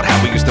 Good Lord,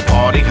 how we used to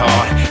party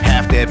hard.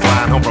 Half dead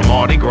flying home from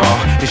Mardi Gras.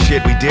 The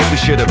shit we did, we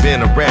should have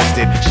been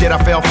arrested. Shit I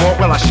fell for,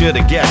 well I should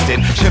have guessed it.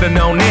 Should have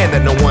known then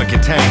that no one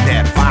contained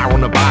that. Fire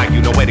on the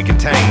bayou, no way to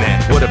contain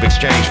that. Would have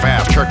exchanged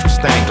vows, church was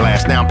stained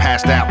glass. Now I'm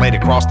passed out, laid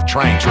across the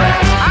train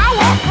tracks. I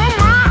walk for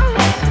miles,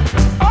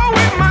 oh,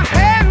 with my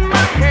head in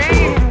my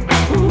hand.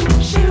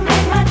 She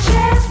with my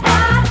chest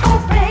wide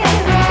open.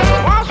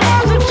 Once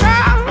was a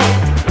child,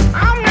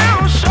 I'm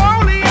now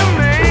surely a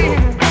man.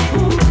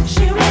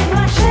 She with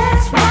my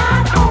chest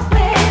wide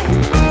open.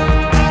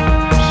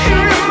 She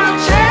with my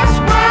chest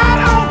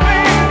wide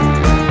open.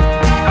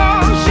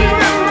 Oh, she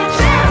with my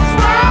chest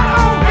wide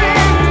open,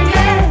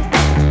 yeah.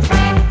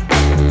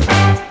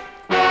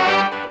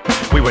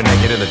 We were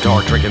naked in the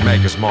dark, drinking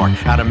Maker's Mark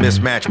out of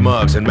mismatched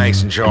mugs and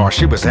mason jars.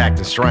 She was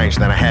acting strange,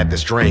 then I had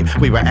this dream.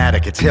 We were at a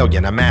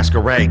cotillion, a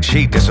masquerade.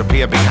 She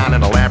disappeared behind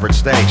an elaborate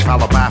stage,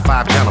 followed by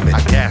 5 gentlemen.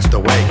 I gasped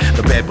away,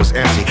 the bed was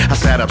empty. I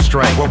sat up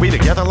straight. Were we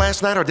together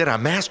last night or did I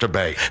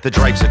masturbate? The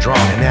drapes are drawn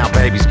and now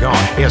baby's gone.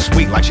 Hair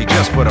sweet like she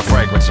just put a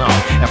fragrance on.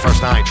 At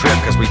first I ain't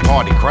tripped cause we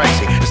partied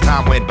crazy. As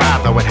time went by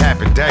though it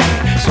happened daily.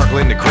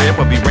 Circling the crib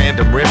would be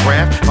random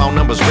riffraff. Phone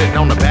numbers written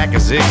on the back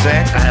of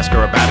zigzags. I asked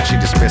her about it, she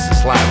dismissed it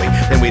slightly.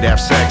 Then we'd have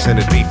sex and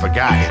it'd be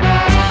forgotten.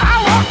 I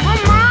walk for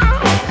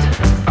miles,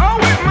 oh,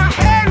 with my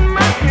head in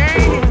my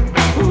hand.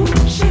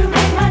 She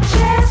with my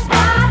chest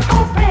wide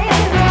open.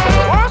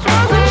 Once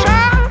was a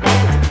child,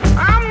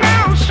 I'm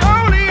now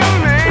surely a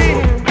man.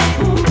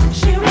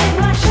 She with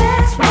my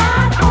chest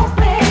wide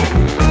open.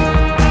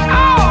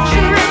 Oh,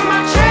 she with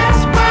my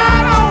chest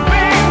wide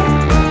open.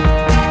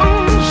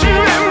 Oh, she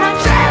with my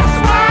chest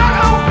wide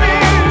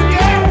open,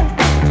 yeah.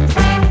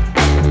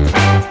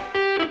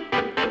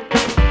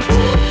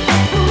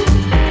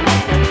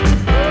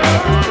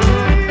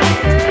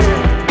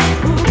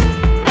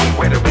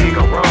 Where did we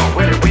go wrong?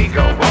 Where did we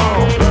go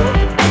wrong?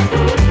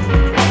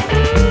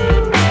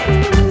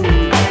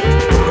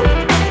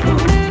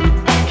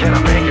 Can I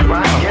make it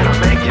right? Can I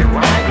make it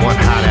right? One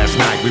hot ass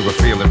night, we were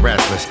feeling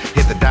restless.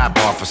 Hit the dive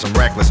bar for some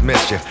reckless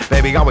mischief.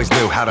 Baby always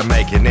knew how to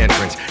make an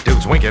entrance.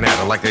 Dudes winking at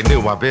her like they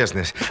knew our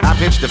business. I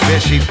pitched a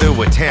fit, she threw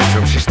a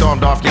tantrum. She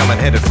stormed off yelling,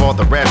 headed for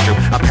the restroom.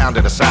 I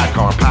pounded a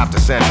sidecar and popped a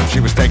centrum. She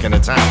was taking her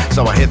time,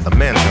 so I hit the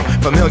men's room.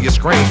 Familiar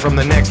screams from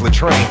the next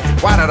latrine.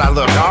 Why did I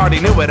look? I already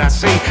knew what I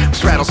see.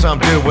 Straddle some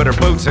dude with her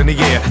boots in the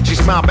air. She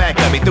smiled back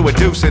at me, threw a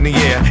deuce in the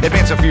air.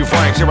 Advance a few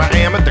frames, here I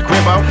am at the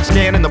cribbo.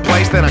 Scanning the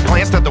place, then I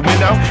glanced at the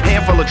window.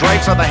 Handful of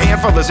drapes, other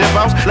handful of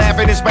zippos.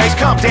 Laughing in space,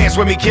 come dance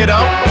with me, kiddo.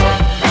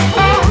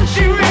 Oh,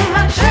 she with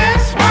my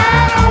chest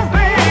wide open.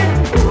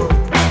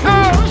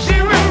 Oh,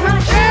 she with my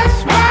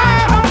chest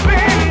wide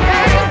open,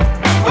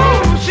 yeah.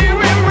 Oh, she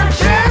with my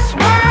chest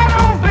wide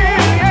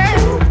open, yeah.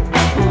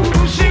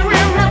 Oh, she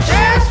with my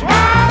chest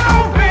wide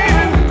open.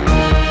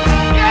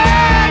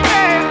 Yeah,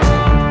 yeah.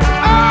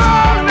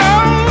 Oh, no.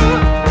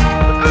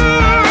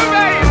 Ooh,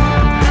 baby.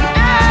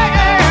 Yeah,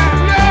 yeah,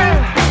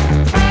 yeah.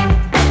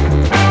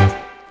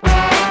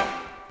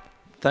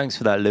 Thanks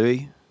for that,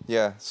 Louis.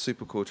 Yeah,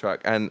 super cool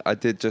track. And I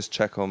did just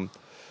check on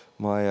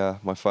my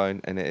my phone,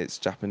 and it's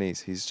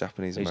Japanese. He's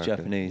Japanese He's American.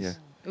 Japanese. Yeah,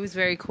 It was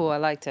very cool. I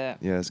liked it.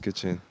 yeah, it's a good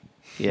tune.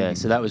 Yeah,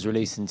 so that was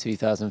released in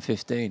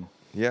 2015.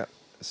 Yeah,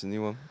 it's a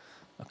new one.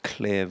 A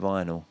clear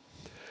vinyl.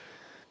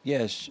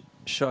 Yeah,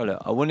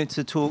 Charlotte, I wanted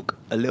to talk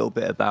a little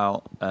bit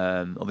about,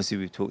 obviously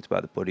we've talked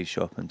about the Body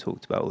Shop and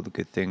talked about all the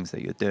good things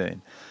that you're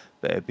doing,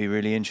 but it'd be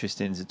really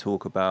interesting to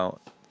talk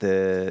about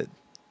the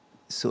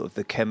sort of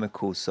the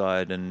chemical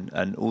side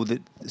and all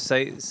the,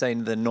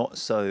 saying the not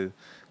so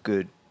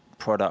good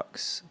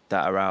products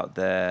that are out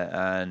there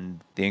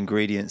and the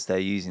ingredients they're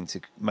using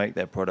to make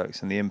their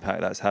products and the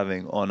impact that's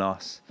having on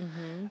us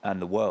and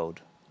the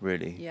world,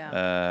 really.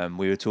 Yeah.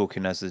 We were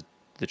talking as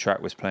the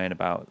track was playing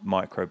about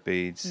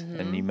microbeads,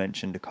 and you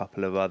mentioned a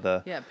couple of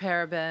other... Yeah,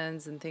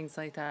 parabens and things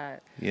like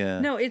that.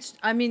 Yeah. No, it's,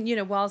 I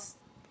mean, whilst,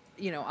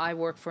 I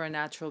work for a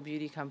natural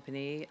beauty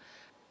company,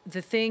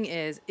 the thing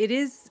is, it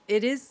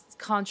is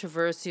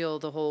controversial,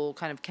 the whole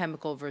kind of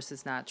chemical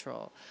versus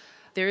natural.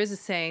 There is a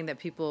saying that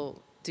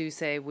people do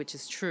say, which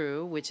is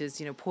true, which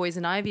is,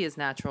 poison ivy is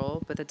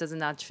natural, but that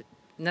doesn't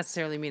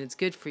necessarily mean it's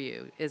good for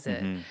you, is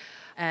it?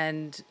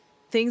 And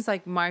things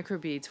like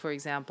microbeads, for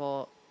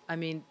example, I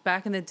mean,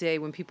 back in the day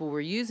when people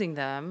were using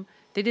them,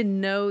 they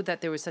didn't know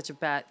that there was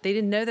they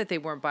didn't know that they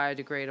weren't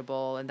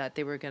biodegradable and that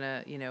they were going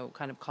to,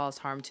 kind of cause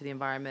harm to the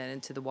environment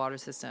and to the water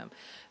system.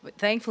 But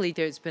thankfully,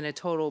 there's been a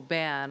total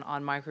ban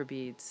on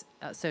microbeads,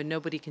 so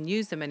nobody can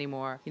use them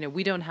anymore.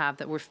 We don't have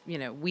that.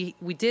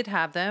 We did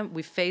have them.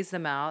 We phased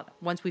them out.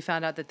 Once we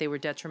found out that they were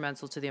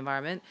detrimental to the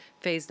environment,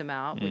 phased them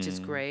out, which is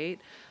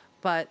great.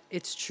 But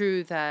it's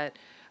true that,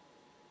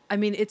 I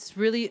mean, it's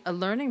really a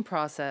learning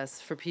process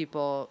for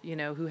people,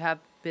 who have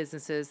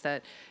businesses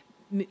that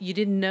you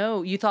didn't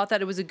know. You thought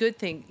that it was a good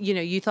thing.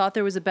 You thought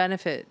there was a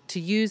benefit to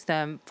use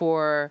them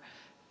for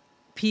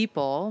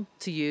people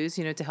to use,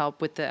 to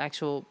help with the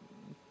actual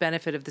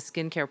benefit of the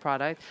skincare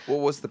product. What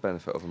was the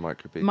benefit of a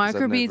microbead? 'Cause I've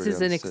never Microbeads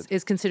really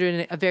is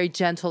considered a very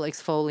gentle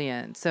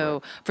exfoliant.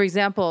 So, for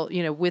example,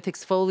 with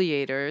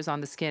exfoliators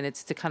on the skin,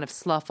 it's to kind of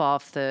slough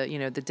off the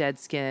the dead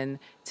skin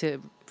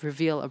to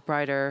reveal a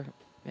brighter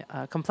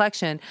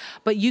complexion.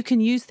 But you can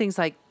use things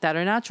like that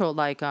are natural,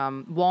 like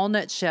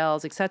walnut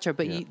shells, etc.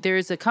 But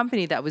there's a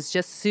company that was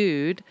just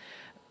sued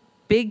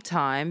big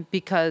time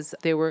because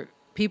there were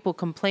people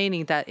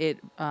complaining that it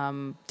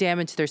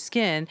damaged their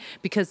skin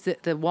because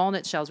the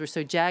walnut shells were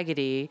so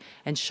jaggedy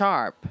and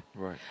sharp.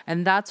 Right.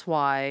 And that's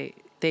why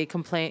they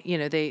complain.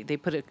 They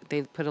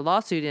put a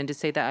lawsuit in to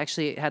say that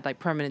actually it had like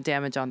permanent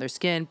damage on their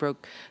skin,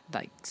 broke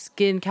like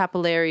skin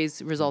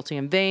capillaries, resulting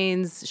in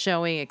veins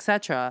showing,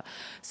 etc.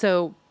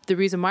 So the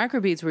reason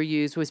microbeads were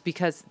used was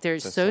because they're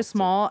so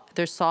small,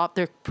 they're soft,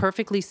 they're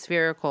perfectly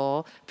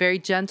spherical, very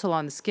gentle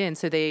on the skin.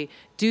 So they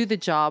do the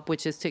job,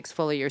 which is to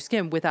exfoliate your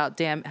skin without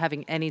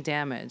having any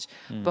damage.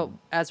 But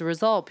as a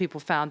result,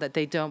 people found that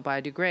they don't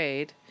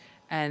biodegrade,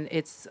 and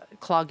it's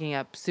clogging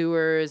up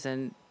sewers,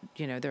 and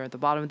they're at the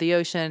bottom of the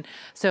ocean.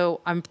 So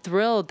I'm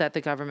thrilled that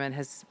the government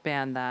has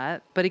banned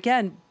that. But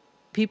again,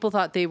 people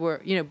thought they were,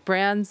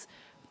 brands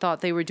thought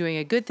they were doing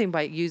a good thing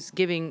by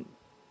giving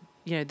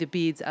the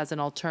beads as an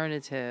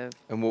alternative.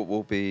 And what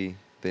will be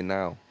the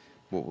now?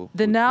 What will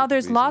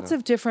There's lots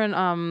of different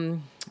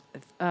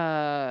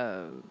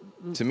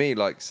to me,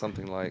 like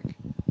something like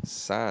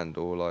sand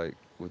or like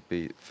would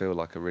feel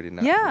like a really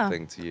natural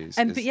thing to use.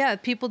 And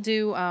people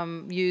do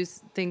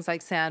use things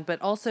like sand, but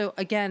also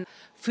again,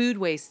 food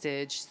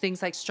wastage,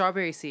 things like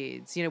strawberry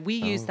seeds. We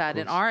use that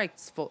in our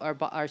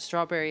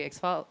strawberry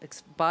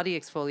body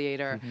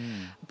exfoliator.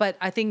 But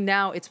I think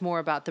now it's more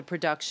about the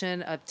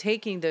production of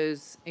taking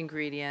those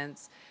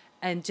ingredients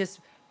and just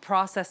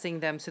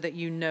processing them so that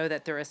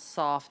that they're as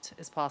soft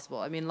as possible.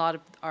 I mean, a lot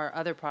of our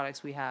other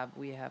products we have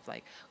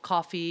like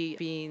coffee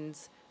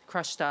beans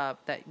crushed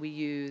up that we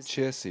use.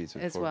 Chia seeds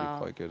would probably be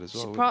quite good as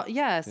well.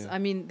 Yes. Yeah. I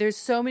mean, there's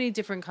so many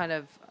different kind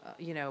of,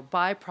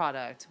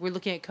 byproduct. We're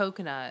looking at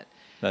coconut.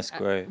 That's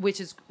great.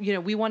 Which is,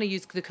 we want to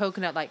use the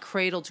coconut like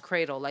cradle to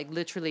cradle, like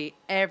literally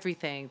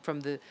everything from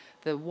the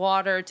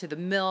water to the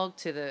milk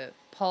to the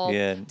pulp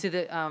to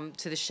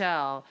the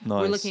shell.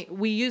 Nice.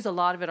 We use a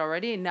lot of it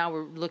already, and now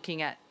we're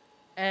looking at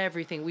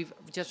everything. We've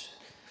just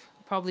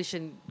probably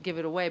shouldn't give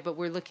it away, but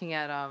we're looking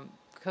at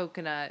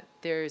coconut.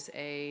 There's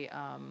a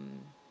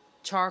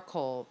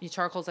charcoal.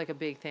 Charcoal's like a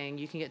big thing.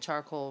 You can get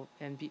charcoal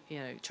and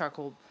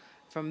charcoal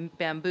from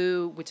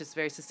bamboo, which is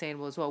very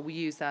sustainable as well. We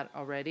use that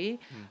already,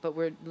 but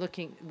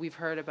we've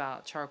heard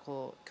about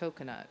charcoal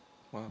coconut,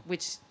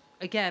 which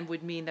again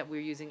would mean that we're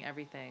using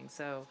everything.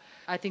 So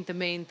I think the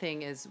main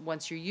thing is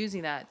once you're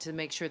using that, to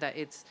make sure that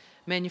it's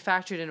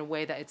manufactured in a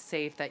way that it's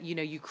safe, that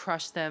you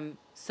crush them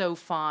so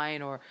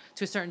fine or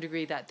to a certain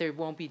degree that there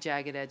won't be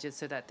jagged edges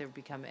so that there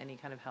become any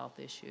kind of health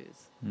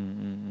issues.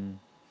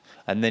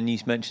 And then you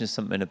mentioned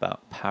something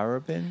about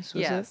parabens,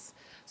 was it?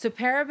 So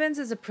parabens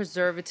is a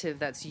preservative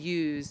that's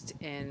used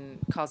in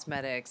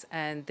cosmetics,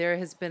 and there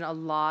has been a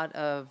lot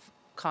of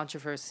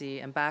controversy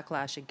and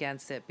backlash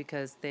against it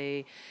because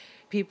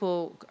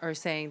people are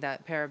saying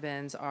that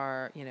parabens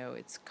are,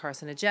 it's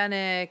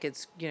carcinogenic,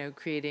 it's,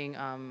 creating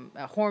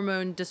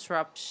hormone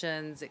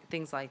disruptions,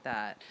 things like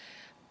that.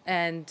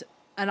 And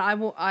I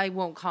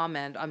won't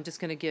comment. I'm just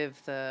going to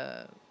give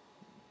the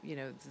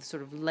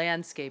sort of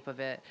landscape of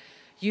it.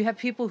 You have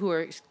people who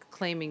are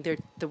claiming they're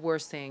the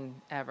worst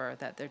thing ever,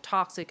 that they're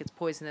toxic, it's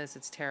poisonous,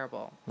 it's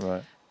terrible.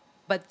 Right.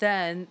 But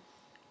then,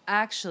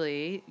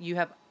 actually, you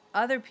have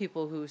other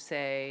people who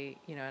say,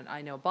 and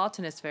I know a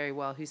botanist very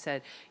well, who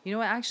said,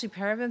 actually,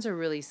 parabens are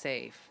really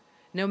safe.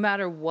 No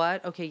matter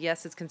what, okay,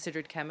 yes, it's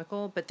considered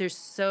chemical, but there's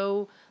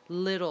so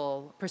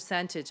little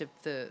percentage of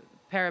the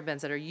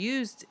parabens that are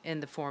used in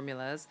the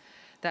formulas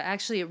that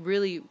actually it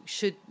really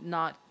should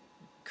not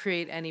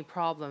create any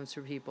problems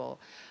for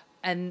people.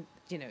 And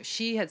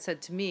she had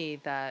said to me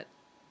that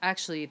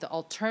actually the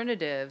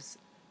alternatives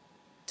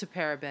to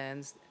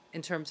parabens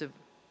in terms of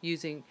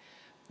using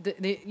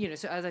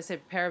so as I said,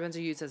 parabens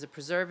are used as a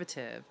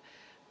preservative.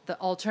 The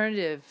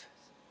alternative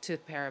to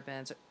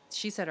parabens,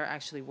 she said, are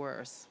actually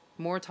worse,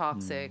 more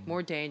toxic,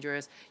 more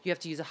dangerous. You have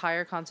to use a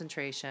higher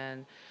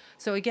concentration.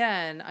 So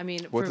again, I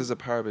mean, what does a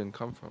paraben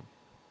come from?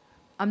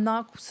 I'm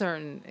not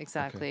certain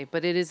exactly,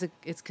 but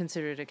it's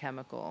considered a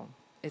chemical.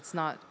 It's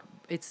not.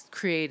 It's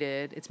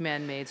created, it's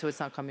man-made, so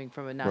it's not coming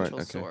from a natural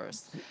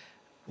source.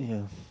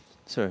 Yeah,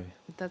 sorry.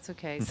 That's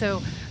okay.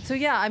 So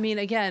yeah, I mean,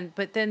 again,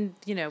 but then,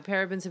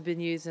 parabens have been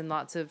used in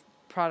lots of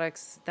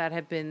products that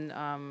have been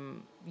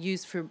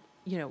used for,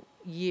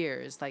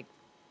 years, like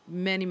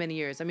many, many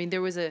years. I mean,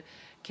 there was a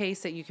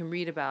case that you can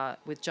read about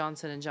with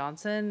Johnson &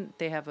 Johnson.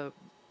 They have a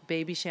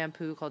baby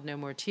shampoo called No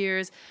More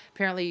Tears.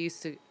 Apparently it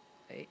used to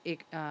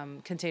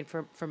contain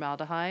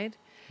formaldehyde.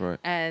 Right.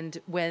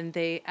 And when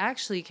they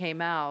actually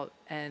came out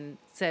and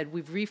said,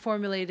 we've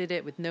reformulated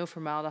it with no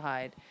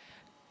formaldehyde,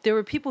 there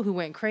were people who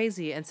went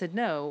crazy and said,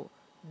 no,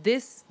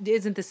 this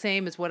isn't the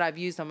same as what I've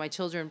used on my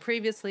children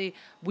previously.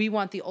 We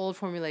want the old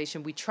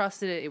formulation. We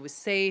trusted it. It was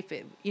safe.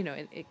 It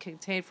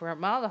contained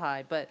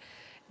formaldehyde, but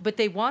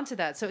they wanted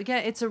that. So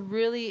again,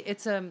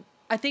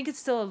 I think it's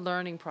still a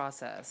learning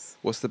process.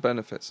 What's the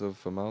benefits of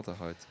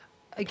formaldehyde?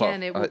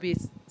 Again, it would be.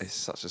 It's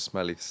such a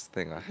smelly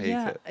thing. I hate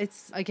it.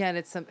 It's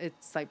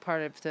like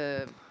part of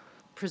the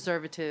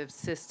preservative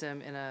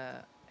system in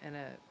a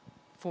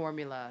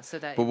formula, so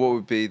that. But what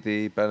would be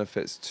the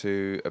benefits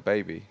to a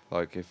baby?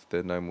 Like if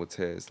the No More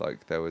Tears,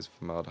 like there was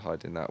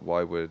formaldehyde in that,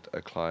 why would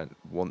a client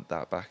want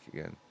that back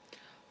again?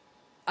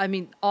 I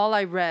mean, all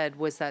I read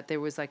was that there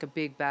was like a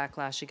big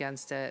backlash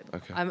against it.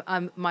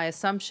 Okay. My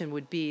assumption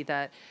would be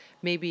that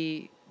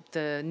maybe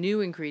the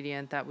new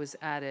ingredient that was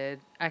added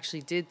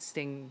actually did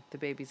sting the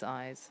baby's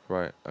eyes.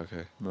 Right.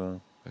 Okay.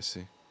 Well, I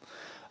see.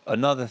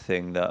 Another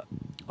thing that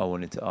I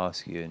wanted to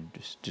ask you and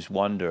just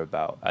wonder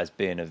about as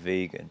being a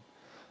vegan.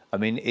 I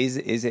mean, is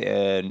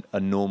it a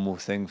normal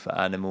thing for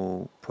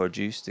animal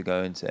produce to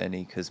go into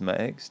any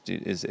cosmetics?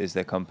 Is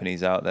there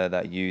companies out there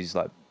that use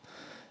like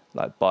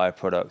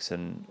byproducts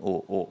and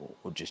or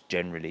just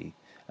generally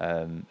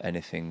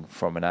anything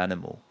from an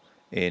animal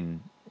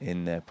in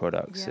their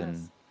products?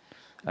 Yes.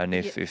 And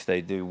if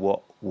they do,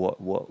 what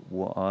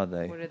are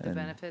they? What are the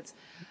benefits?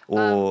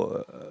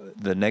 Or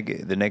the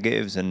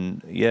negatives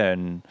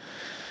and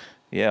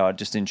I'm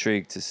just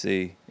intrigued to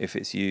see if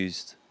it's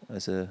used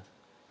as a.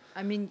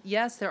 I mean,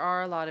 yes, there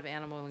are a lot of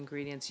animal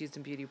ingredients used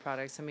in beauty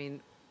products. I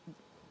mean,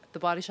 The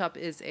Body Shop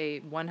is a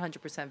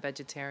 100%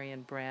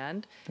 vegetarian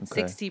brand.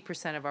 Okay.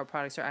 60% of our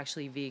products are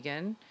actually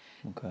vegan.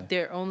 Okay.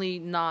 They're only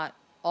not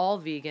all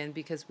vegan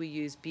because we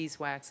use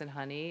beeswax and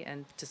honey,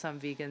 and to some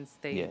vegans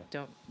they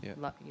don't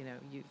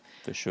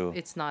for sure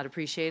it's not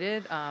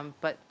appreciated,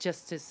 but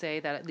just to say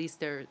that at least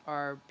there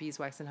are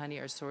beeswax and honey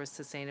are sourced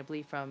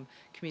sustainably from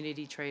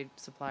community trade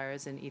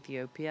suppliers in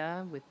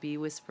Ethiopia with bee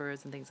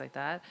whisperers and things like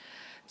that.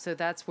 So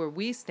that's where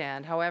we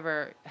stand.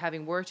 However,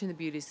 having worked in the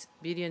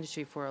beauty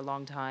industry for a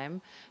long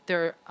time,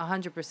 there are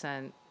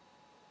 100%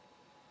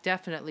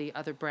 definitely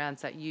other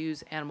brands that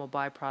use animal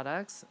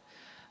byproducts.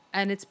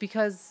 And it's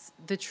because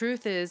the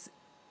truth is,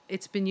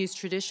 it's been used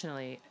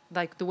traditionally.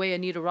 Like the way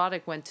Anita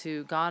Roddick went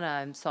to Ghana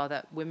and saw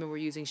that women were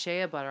using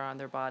shea butter on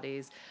their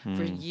bodies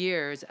for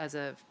years as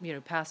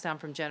passed down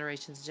from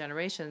generations to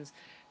generations.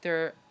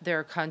 There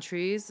are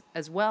countries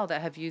as well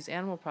that have used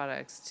animal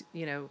products.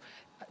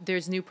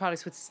 There's new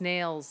products with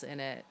snails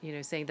in it,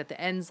 saying that the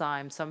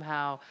enzymes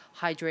somehow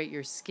hydrate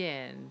your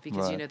skin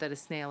because you know that a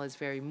snail is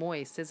very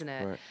moist, isn't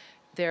it? Right.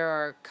 There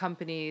are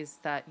companies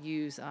that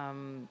use,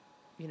 lamb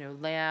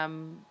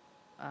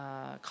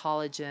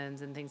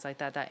collagens and things like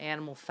that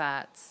animal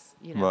fats,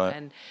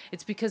 and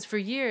it's because for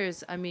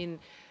years, I mean,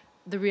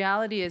 the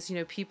reality is,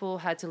 people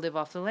had to live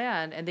off the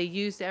land and they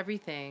used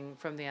everything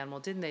from the animal,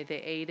 didn't they?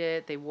 They ate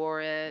it, they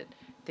wore it,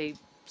 they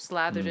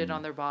slathered it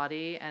on their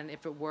body, and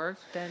if it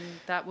worked, then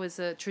that was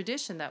a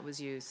tradition that was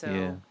used. So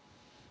yeah.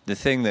 The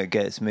thing that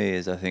gets me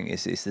is I think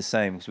it's the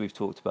same, because we've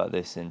talked about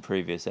this in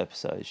previous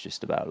episodes,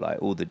 just about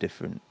like all the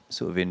different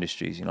sort of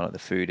industries, like the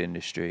food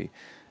industry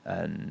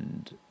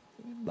and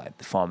like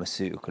the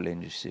pharmaceutical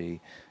industry,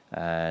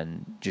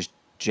 and just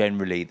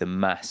generally the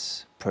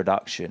mass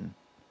production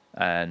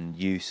and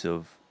use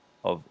of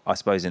I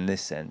suppose in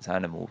this sense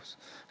animals,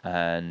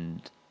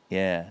 and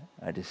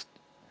it's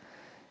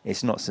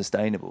not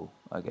sustainable,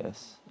 I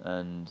guess.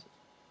 And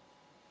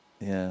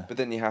but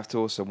then you have to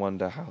also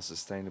wonder how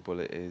sustainable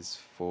it is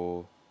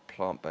for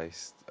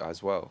plant-based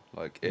as well.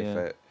 Like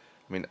I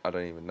mean, I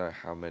don't even know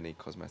how many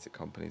cosmetic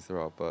companies there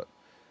are, but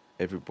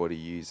everybody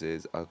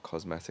uses a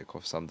cosmetic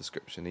of some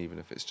description, even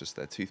if it's just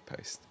their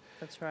toothpaste.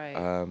 That's right.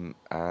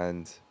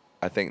 And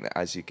I think that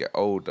as you get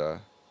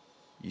older,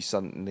 you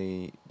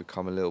suddenly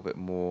become a little bit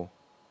more,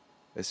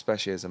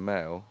 especially as a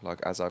male, like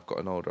as I've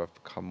gotten older, I've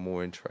become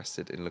more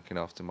interested in looking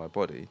after my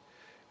body,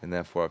 and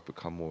therefore I've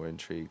become more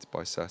intrigued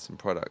by certain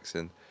products.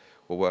 And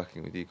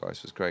working with you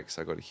guys was great because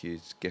I got a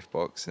huge gift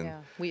box. And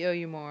we owe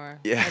you more.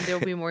 Yeah. And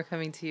there'll be more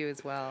coming to you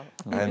as well.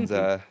 And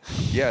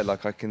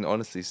like I can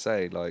honestly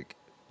say, like,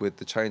 with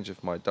the change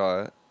of my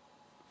diet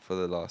for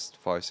the last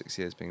 5-6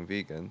 years being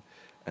vegan,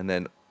 and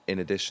then in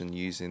addition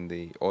using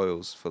the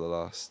oils for the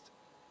last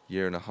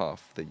year and a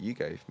half that you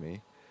gave me,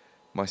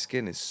 my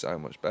skin is so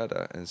much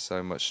better and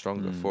so much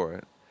stronger for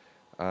it.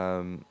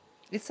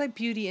 It's like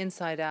beauty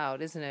inside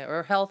out, isn't it?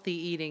 Or healthy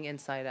eating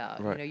inside out.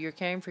 Right. You're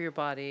caring for your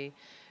body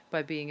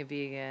by being a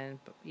vegan,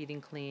 eating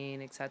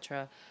clean,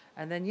 etc.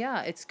 And then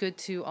it's good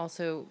to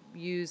also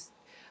use,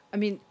 I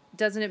mean,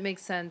 doesn't it make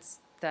sense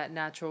that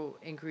natural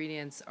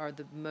ingredients are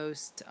the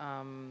most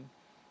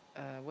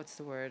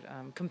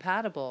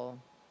compatible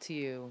to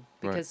you,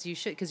 because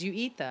because you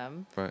eat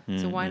them, right?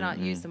 So why not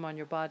use them on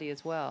your body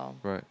as well?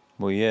 Right.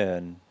 Well, yeah,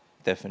 and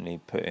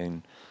definitely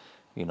putting,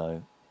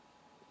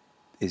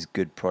 as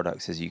good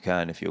products as you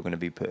can. If you're going to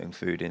be putting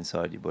food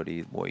inside your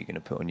body, what are you going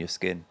to put on your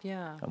skin?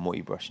 Yeah. And what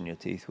you're brushing your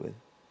teeth with,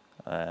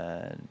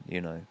 and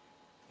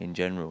in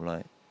general,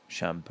 like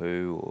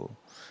shampoo or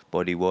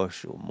body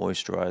wash or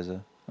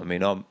moisturizer. I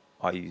mean,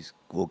 I use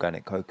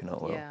organic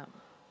coconut oil. Yeah.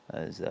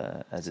 as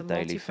a It's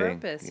daily thing.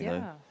 multi-purpose, You yeah.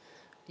 know?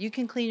 You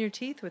can clean your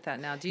teeth with that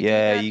now. Do you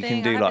Yeah, do that you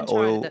thing? can do I like haven't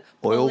tried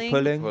oil the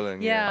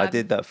pulling. Yeah, I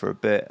did that for a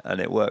bit, and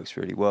it works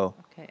really well.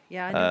 Okay.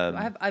 Yeah, I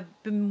know.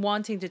 I've been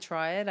wanting to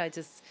try it. I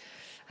just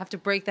have to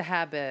break the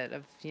habit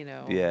of, you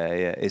know. Yeah,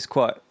 it's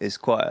quite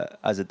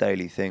as a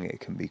daily thing. It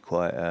can be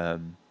quite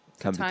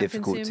can be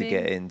difficult to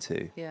get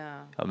into.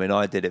 Yeah. I mean,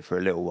 I did it for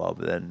a little while,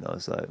 but then I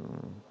was like,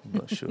 I'm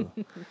not sure.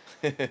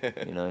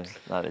 You know,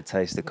 like the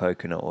taste of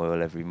coconut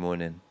oil every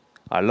morning.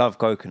 I love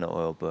coconut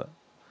oil, but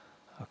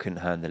I couldn't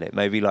handle it.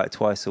 Maybe like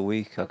twice a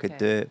week I could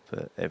do it,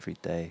 but every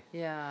day.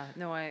 Yeah.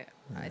 No, I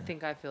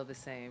think I feel the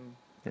same.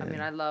 I mean,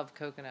 Yeah. I love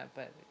coconut,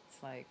 but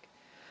it's like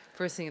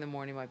first thing in the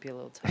morning might be a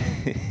little tough.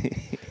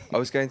 I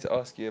was going to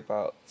ask you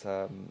about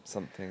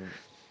something.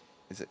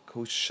 Is it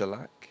called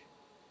shellac?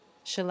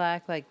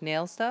 Shellac, like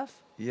nail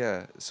stuff?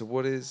 Yeah. So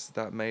what is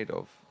that made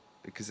of?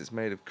 Because it's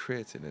made of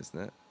creatine, isn't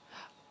it?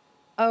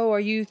 Oh, are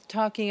you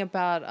talking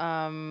about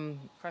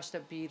crushed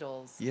up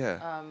beetles?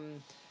 Yeah.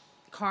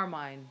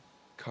 Carmine.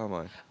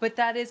 Carmine. But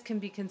that can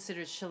be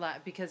considered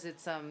shellac because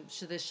it's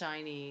the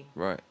shiny.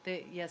 Right.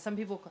 Some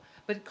people,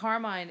 but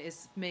carmine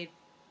is made.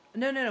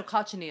 No,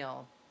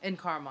 cochineal and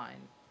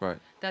carmine. Right.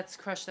 That's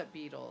crushed up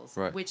beetles,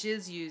 Right. which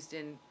is used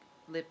in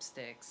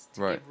lipsticks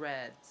to Right. give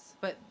reds.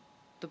 But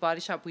the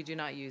Body Shop, we do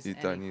not use You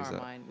any don't use that.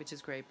 carmine, which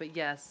is great. But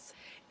yes,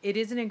 it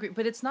is an ingredient.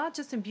 But it's not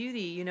just in beauty.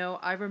 You know,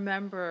 I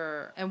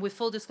remember, and with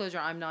full disclosure,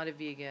 I'm not a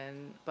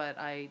vegan, but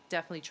I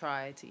definitely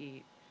try to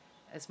eat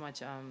as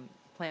much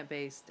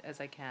plant-based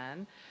as I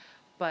can.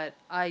 But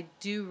I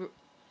do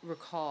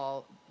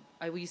recall,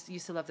 I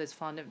used to love those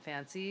fondant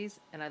fancies,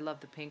 and I love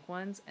the pink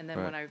ones. And then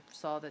Right. when I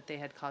saw that they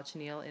had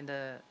cochineal in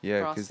the Yeah,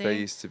 because frosting, they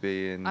used to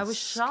be in I was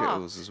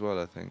Skittles shocked. as well,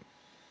 I think.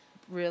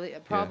 Really,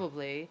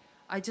 probably.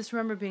 I just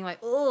remember being like,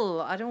 oh,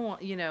 I don't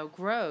want,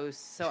 gross.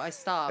 So I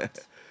stopped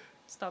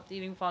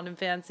eating fondant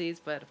fancies.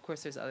 But of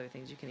course, there's other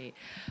things you can eat.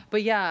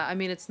 But yeah, I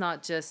mean, it's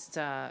not just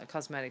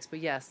cosmetics. But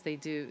yes, they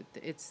do.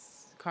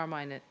 It's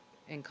carmine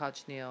and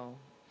cochineal.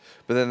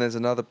 But then there's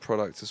another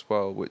product as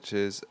well, which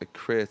is a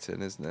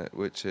creatine, isn't it?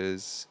 Which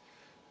is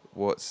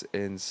what's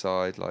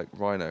inside, like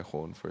rhino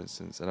horn, for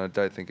instance. And I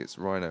don't think it's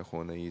rhino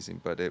horn they're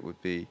using, but it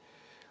would be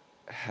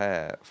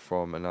hair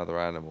from another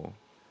animal.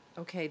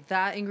 Okay,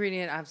 that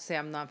ingredient I have to say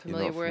I'm not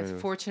familiar with. familiar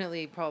with.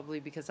 Fortunately, probably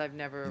because I've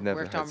never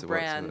Never worked had on to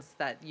work with brands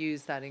that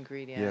use that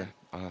ingredient. Yeah,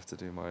 I'll have to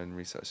do my own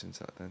research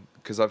into that then.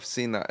 Because I've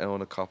seen that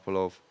on a couple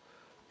of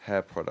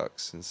hair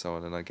products and so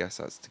on, and I guess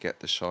that's to get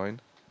the shine.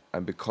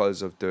 And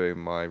because of doing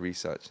my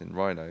research in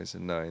rhinos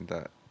and knowing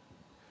that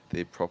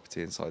the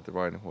property inside the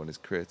rhino horn is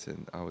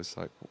creatine, I was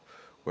like,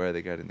 where are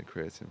they getting the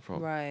creatine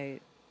from?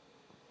 Right.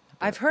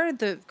 I've heard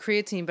the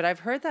creatine, but I've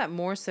heard that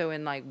more so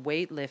in like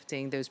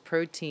weightlifting, those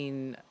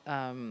protein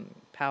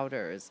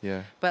powders.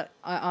 Yeah. But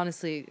I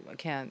honestly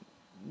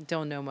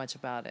don't know much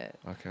about it.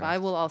 Okay. But I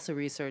will also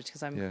research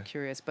because I'm Yeah.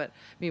 curious. But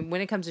I mean,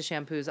 when it comes to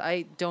shampoos,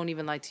 I don't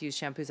even like to use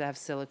shampoos that have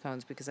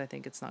silicones because I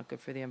think it's not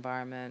good for the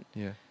environment.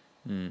 Yeah.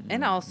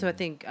 And also, I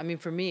think, I mean,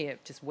 for me,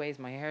 it just weighs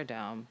my hair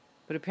down.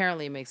 But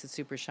apparently, it makes it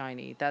super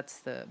shiny. That's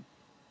the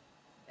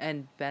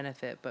end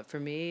benefit. But for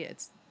me,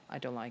 I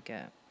don't like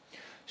it.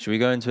 Should we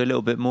go into a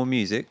little bit more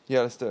music?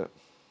 Yeah, let's do it.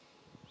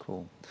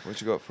 Cool.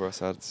 What you got for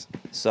us, Ads?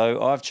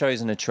 So I've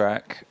chosen a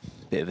track,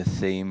 bit of a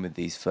theme with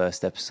these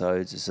first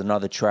episodes. It's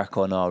another track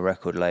on our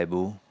record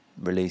label,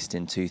 released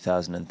in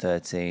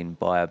 2013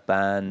 by a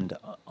band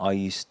I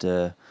used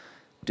to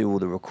do all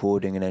the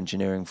recording and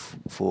engineering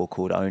for,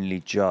 called Only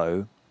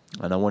Joe.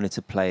 And I wanted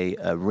to play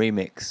a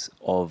remix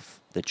of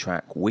the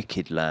track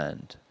Wicked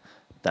Land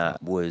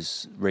that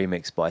was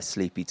remixed by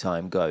Sleepy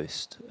Time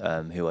Ghost,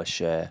 who I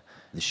share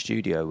the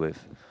studio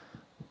with.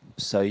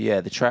 So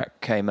yeah, the track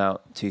came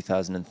out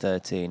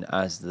 2013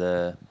 as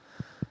a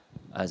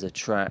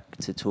track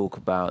to talk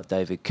about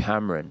David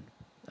Cameron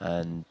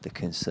and the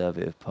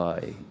Conservative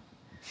Party.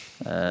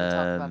 Talk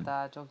about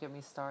that. Don't get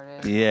me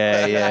started.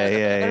 Yeah.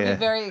 It'll be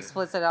very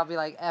explicit. I'll be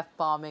like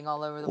F-bombing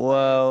all over the place.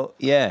 Well,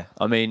 yeah.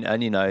 I mean,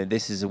 and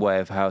this is a way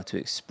of how to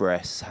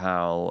express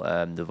how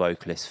the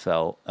vocalists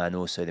felt, and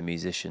also the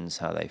musicians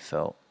how they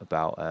felt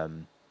about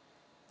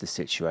the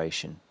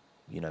situation.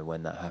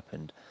 When that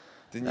happened.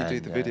 Didn't you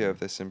do the video of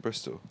this in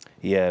Bristol?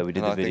 Yeah, we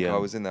did and the video. I think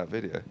I was in that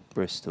video.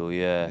 Bristol,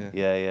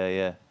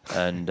 yeah.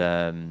 And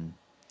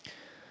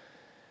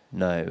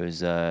no,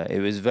 it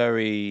was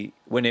very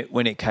when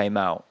it came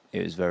out,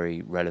 it was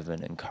very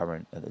relevant and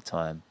current at the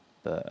time.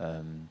 But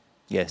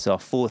it's our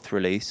fourth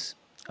release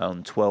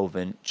on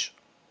 12-inch.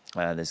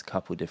 There's a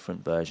couple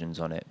different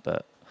versions on it,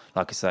 but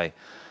like I say,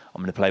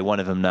 I'm going to play one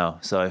of them now.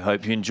 So I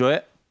hope you enjoy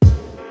it.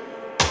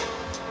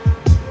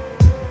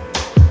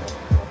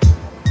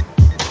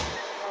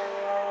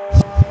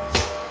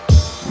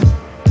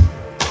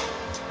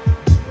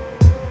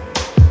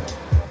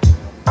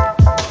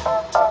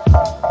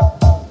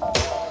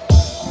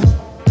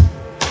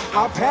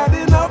 I've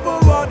had enough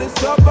of all the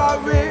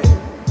suffering.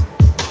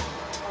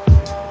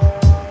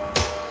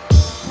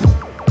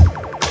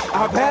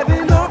 I've had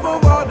enough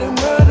of all the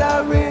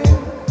murdering.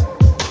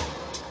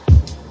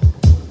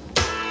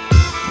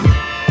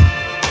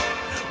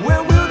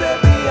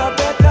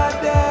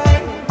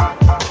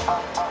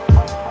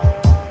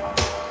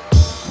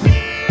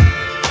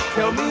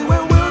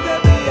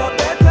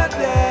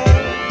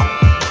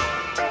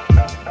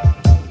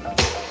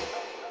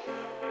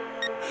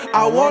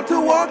 I want to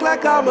walk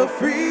like I'm a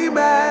free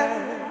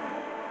man.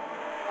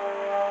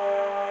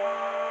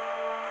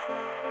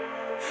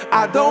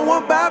 I don't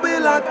want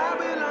Babylon.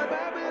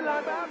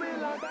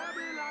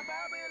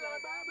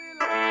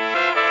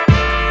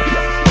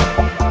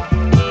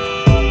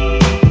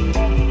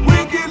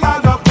 Wicked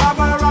like a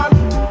Cameron.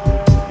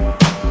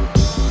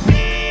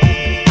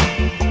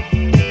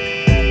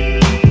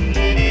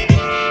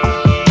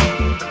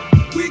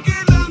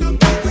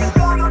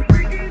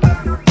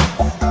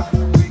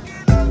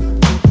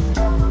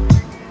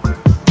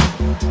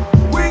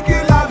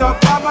 Wicked like a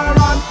Cameron.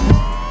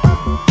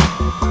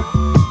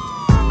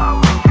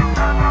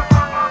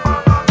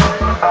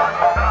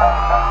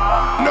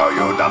 No,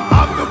 you don't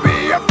have to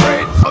be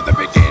afraid of the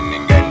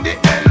beginning and the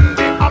end.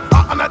 The Alpha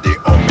and the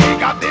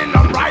Omega, the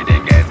long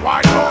riding is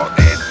white horse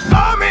is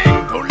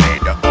coming to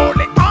lead the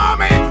holy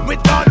army. We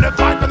gonna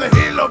fight on the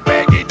hill of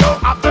Megiddo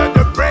after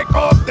the break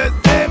of the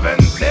seven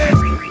seas.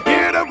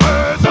 Hear the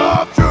words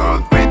of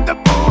truth with the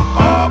book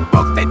of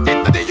books. They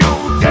did to the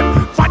youth,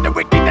 them fight the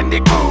wicked and the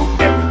good.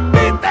 Them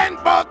beast and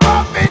false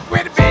prophets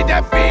will be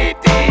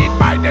defeated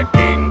by the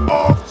King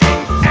of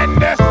Kings and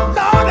the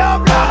Lord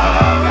of Lords.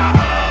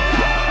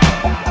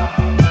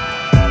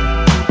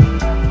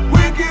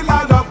 Wicked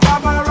like a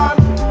Cameron.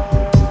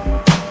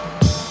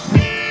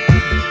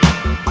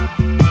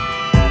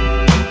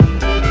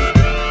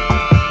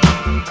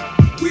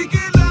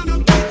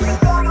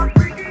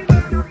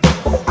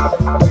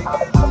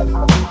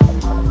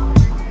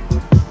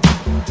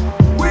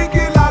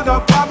 Wicked like a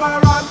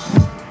Cameron.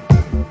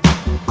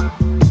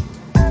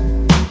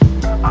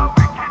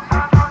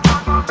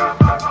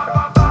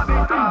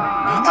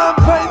 I'm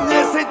pain,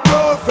 yes it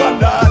goes from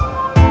that.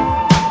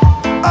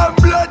 I'm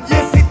blood,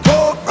 yes it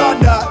goes from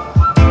that.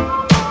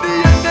 The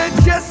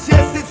NHS,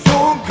 yes its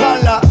own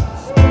color.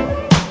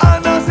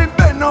 And as it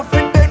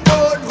benefit them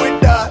road with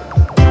that.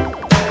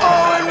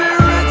 Oh, when the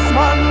rich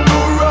man do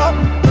rob,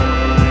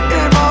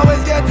 him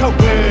always get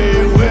away,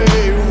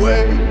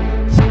 way.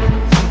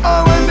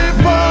 Oh, when the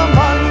poor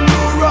man do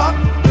rob,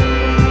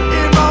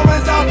 him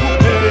always have to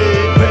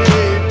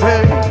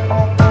pay.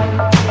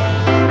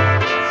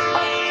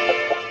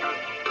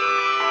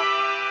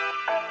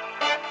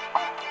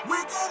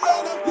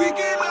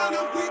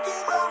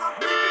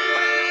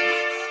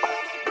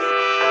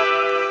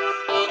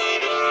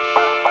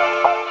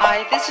 Hi,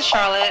 this is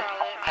Charlotte.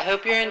 I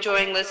hope you're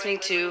enjoying listening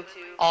to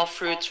All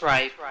Fruits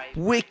Ripe.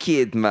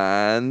 Wicked,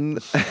 man.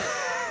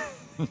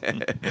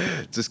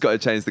 Just got to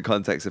change the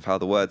context of how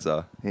the words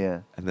are.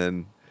 Yeah. And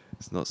then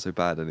it's not so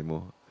bad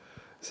anymore.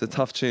 It's a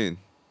tough tune.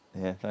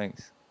 Yeah,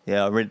 thanks.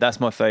 Yeah, that's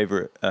my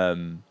favourite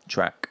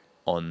track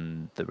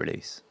on the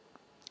release.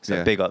 So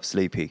Yeah. big up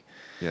Sleepy.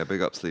 Yeah,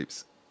 big up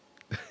Sleeps.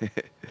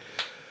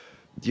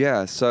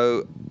 Yeah,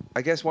 so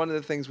I guess one of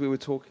the things we were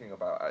talking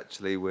about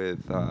actually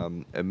with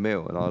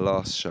Emil in our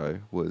last show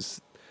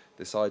was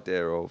this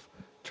idea of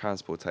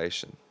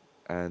transportation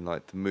and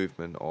like the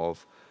movement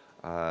of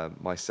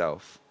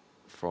myself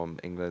from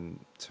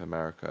England to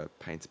America,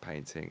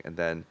 painting, and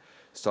then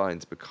starting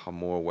to become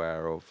more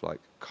aware of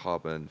like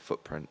carbon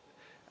footprint.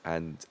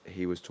 And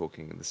he was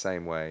talking in the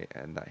same way,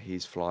 and that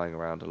he's flying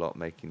around a lot,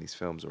 making these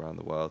films around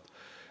the world.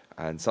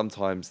 And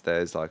sometimes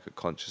there's like a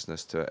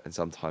consciousness to it, and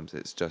sometimes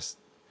it's just,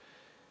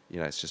 you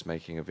know, it's just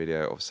making a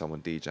video of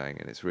someone DJing,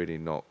 and it's really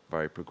not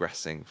very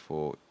progressing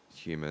for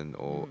human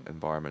or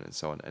environment and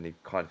so on. And he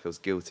kind of feels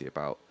guilty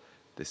about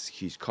this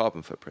huge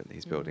carbon footprint that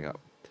he's building up.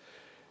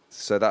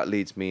 So that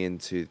leads me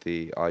into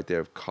the idea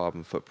of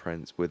carbon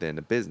footprints within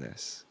a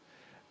business.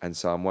 And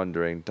so I'm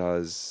wondering,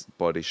 does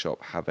Body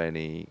Shop have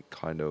any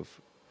kind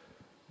of,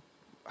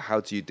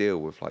 how do you deal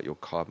with like your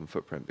carbon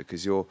footprint?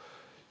 Because your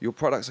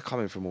products are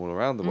coming from all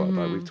around the world.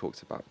 Like we've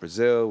talked about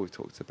Brazil, we've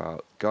talked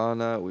about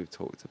Ghana, we've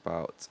talked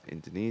about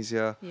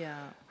Indonesia. Yeah.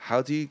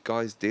 How do you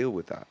guys deal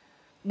with that?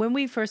 When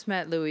we first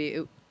met,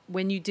 Louis,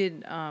 when you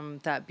did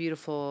that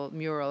beautiful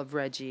mural of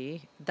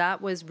Reggie,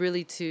 that was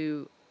really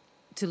to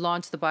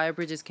launch the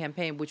BioBridges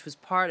campaign, which was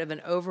part of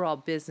an overall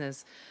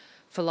business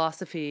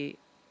philosophy,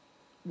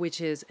 which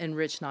is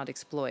enrich, not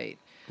exploit.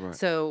 Right.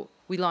 So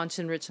we launched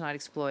Enrich, Not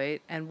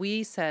Exploit, and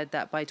we said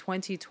that by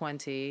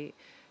 2020,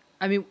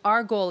 I mean,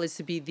 our goal is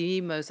to be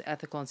the most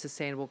ethical and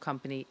sustainable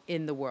company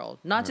in the world,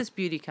 not just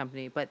beauty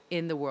company, but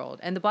in the world.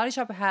 And the Body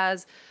Shop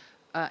has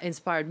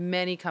inspired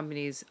many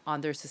companies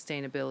on their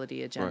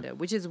sustainability agenda,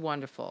 which is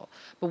wonderful.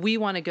 But we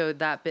want to go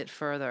that bit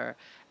further.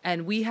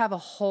 And we have a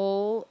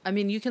whole, I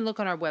mean, you can look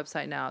on our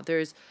website now.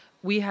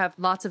 We have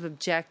lots of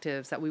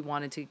objectives that we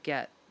wanted to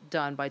get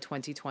done by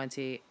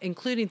 2020,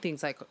 including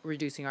things like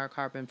reducing our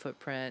carbon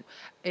footprint.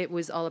 It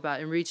was all about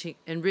enriching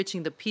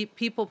the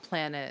people,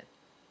 planet,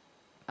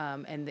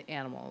 and the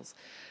animals.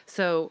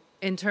 So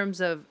in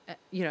terms of,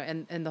 you know,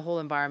 and the whole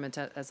environment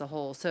as a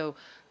whole. So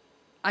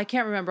I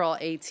can't remember all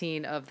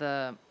 18 of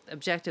the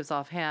objectives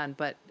offhand,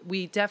 but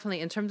we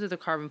definitely, in terms of the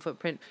carbon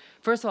footprint,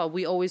 first of all,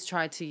 we always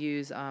try to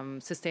use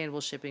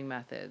sustainable shipping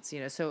methods. You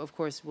know, so of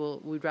course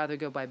we'd rather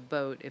go by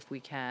boat if we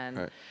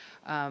can,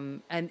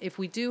 and if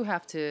we do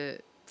have to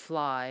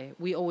fly,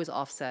 we always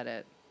offset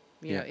it.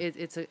 You know,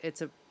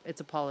 it's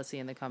it's a policy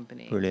in the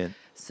company. Brilliant.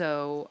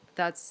 So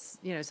that's,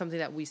 you know, something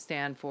that we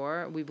stand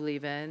for, we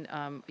believe in.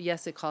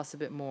 Yes, it costs a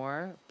bit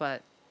more,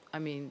 but I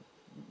mean,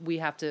 we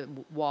have to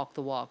walk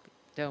the walk,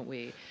 don't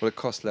we? Well, it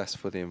costs less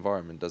for the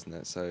environment, doesn't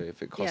it? So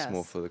if it costs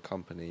more Yes. for the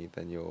company,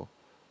 then you're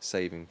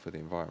saving for the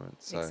environment.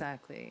 So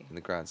Exactly. in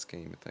the grand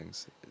scheme of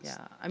things, it's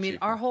Yeah, I mean,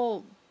 cheaper. our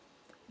whole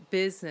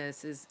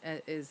business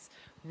is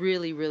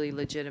really, really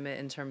legitimate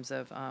in terms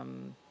of,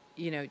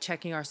 you know,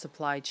 checking our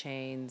supply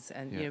chains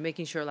and, you Yeah. know,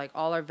 making sure like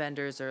all our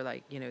vendors are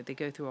like, you know, they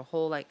go through a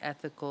whole like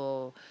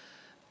ethical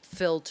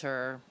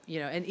filter, you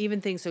know, and even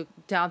things so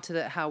down to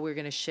the how we're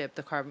going to ship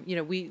the carbon. You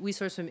know, we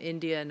source from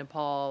India and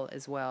Nepal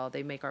as well.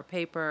 They make our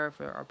paper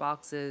for our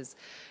boxes,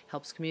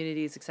 helps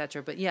communities,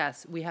 etc. But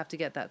yes, we have to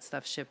get that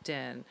stuff shipped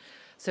in.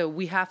 So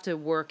we have to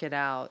work it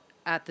out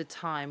at the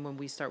time when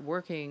we start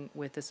working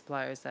with the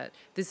suppliers that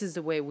this is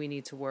the way we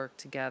need to work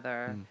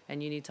together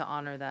and you need to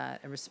honor that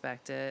and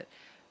respect it.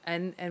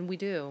 And we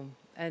do.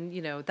 And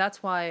you know,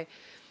 that's why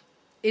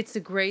it's a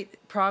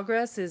great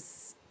progress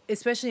is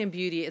especially in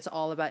beauty, it's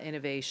all about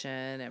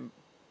innovation and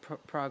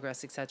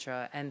progress,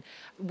 etc. And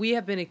we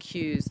have been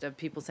accused of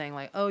people saying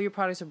like, "Oh, your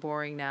products are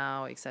boring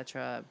now,"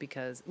 etc.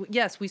 Because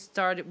yes,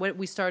 what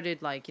we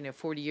started like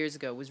 40 years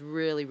ago was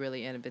really,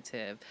 really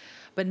innovative,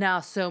 but now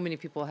so many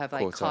people have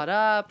like caught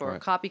up or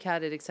Right.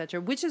 copycatted,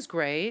 etc. Which is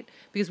great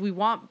because we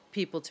want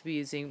people to be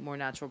using more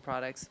natural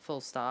products.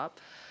 Full stop.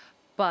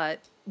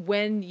 But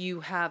when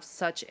you have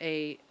such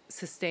a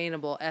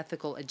sustainable,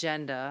 ethical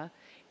agenda,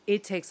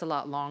 it takes a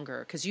lot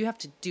longer because you have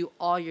to do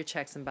all your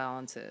checks and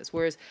balances.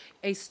 Whereas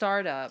a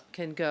startup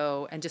can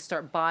go and just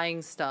start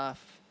buying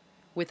stuff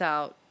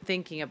without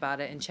thinking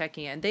about it and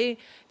checking it. And they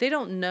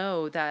don't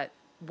know that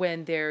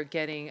when they're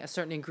getting a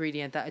certain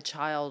ingredient that a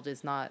child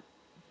is not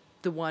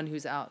the one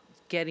who's out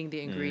getting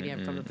the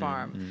ingredient from the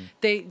farm.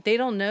 They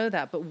don't know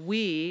that, but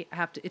we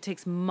have to, it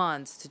takes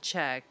months to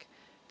check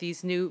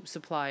these new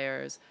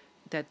suppliers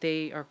that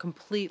they are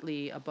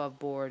completely above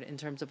board in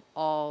terms of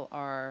all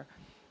our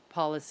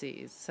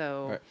policies.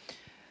 So, Right.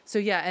 so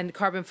yeah, and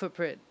carbon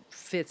footprint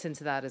fits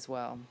into that as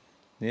well.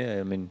 Yeah,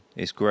 I mean,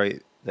 it's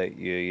great that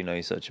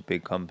you're such a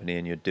big company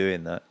and you're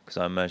doing that, because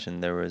I imagine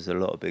there is a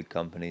lot of big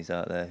companies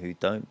out there who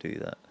don't do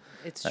that.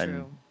 It's and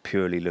true.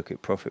 purely look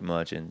at profit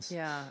margins.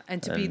 Yeah,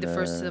 and to be the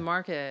first to the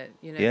market,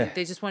 yeah.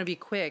 they just want to be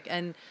quick.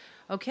 And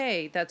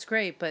okay, that's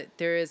great, but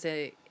there is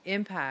a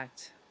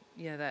impact,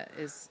 that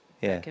is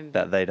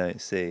that they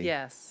don't see.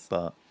 Yes,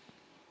 but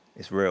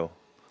it's real.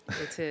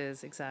 It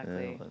is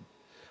exactly. Yeah.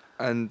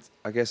 And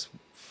I guess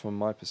from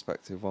my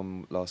perspective,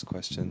 one last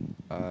question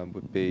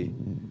would be,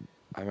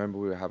 I remember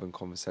we were having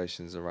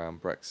conversations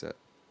around Brexit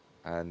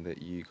and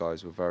that you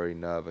guys were very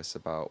nervous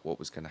about what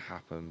was going to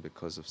happen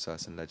because of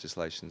certain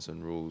legislations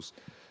and rules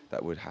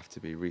that would have to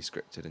be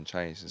rescripted and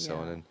changed and so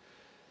on. And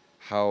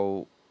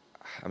how,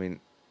 I mean,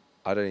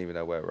 I don't even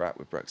know where we're at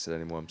with Brexit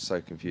anymore. I'm so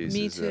confused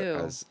Me as,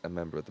 too. As a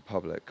member of the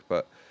public.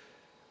 But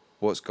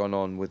what's gone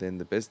on within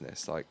the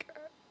business? Like,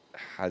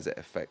 has it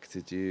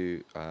affected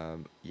you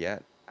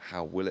yet?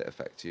 How will it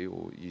affect you,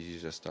 or you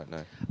just don't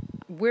know?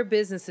 We're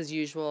business as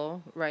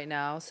usual right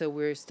now, so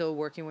we're still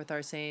working with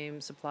our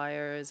same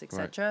suppliers,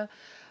 etc.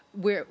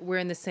 We're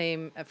in the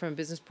same from a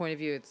business point of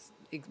view.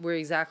 We're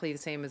exactly the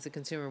same as the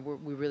consumer.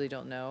 We really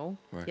don't know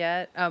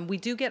yet. We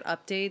do get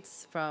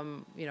updates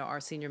from our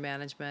senior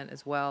management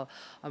as well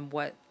on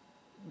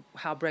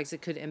how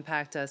Brexit could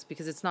impact us,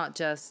 because it's not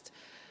just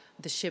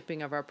the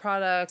shipping of our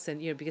products,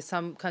 and because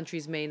some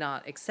countries may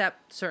not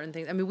accept certain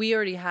things. I mean, we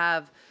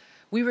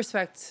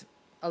respect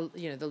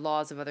the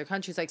laws of other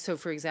countries. Like, so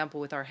for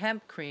example, with our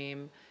hemp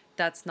cream,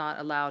 that's not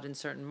allowed in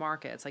certain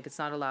markets. Like, it's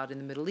not allowed in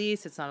the Middle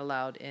East. It's not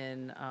allowed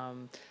in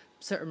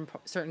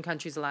certain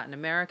countries of Latin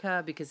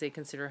America, because they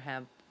consider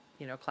hemp,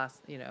 an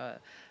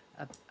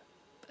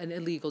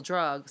illegal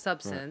drug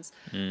substance.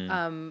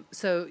 Right.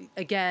 So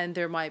again,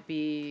 there might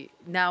be,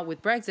 now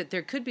with Brexit,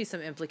 there could be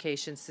some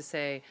implications to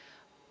say,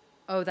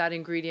 oh, that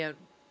ingredient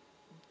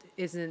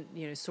isn't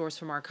sourced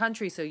from our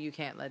country, so you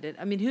can't let it.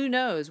 I mean, who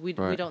knows? We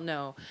don't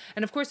know.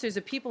 And of course, there's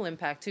a people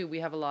impact too. We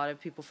have a lot of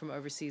people from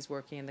overseas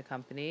working in the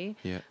company,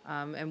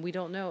 and we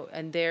don't know.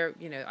 And they're,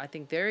 I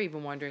think they're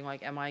even wondering,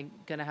 like, am I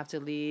gonna have to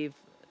leave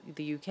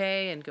the UK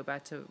and go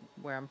back to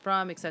where I'm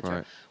from, etc.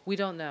 Right. We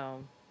don't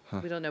know.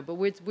 We don't know. But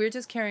we're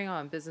just carrying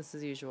on business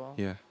as usual.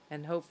 Yeah.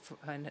 And hope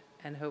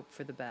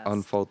for the best.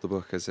 Unfold the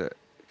book as it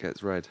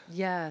gets read.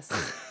 Yes.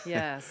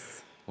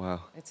 Yes.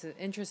 Wow. It's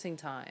interesting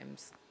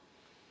times.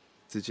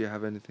 Did you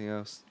have anything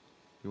else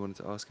you wanted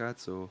to ask,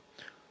 Ads, or?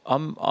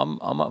 I'm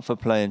up for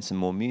playing some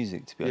more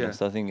music, to be Yeah.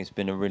 honest. I think it's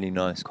been a really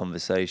nice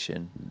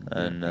conversation,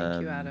 and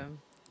Thank you,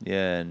 Adam.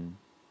 yeah, and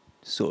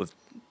sort of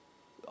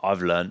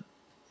I've learnt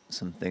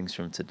some things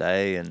from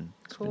today, and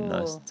it's been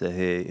nice Cool. to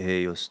hear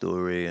your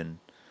story and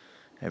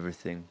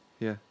everything.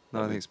 Yeah,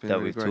 no, I think it's been that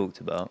really we've great.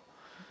 talked about.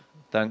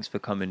 Thanks for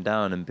coming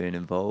down and being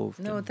involved.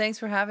 No, and thanks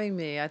for having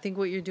me. I think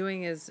what you're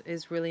doing is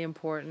really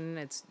important.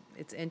 It's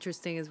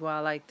interesting as well. I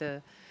like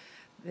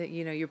that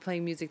you're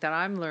playing music that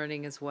I'm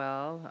learning as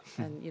well,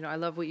 and I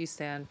love what you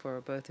stand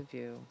for, both of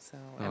you. So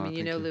I Oh, mean,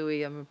 thank you.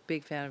 Louis, I'm a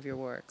big fan of your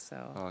work. So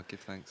Oh, give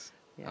thanks.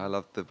 Yeah. I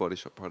love the Body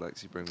Shop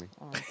products you bring me.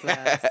 Oh,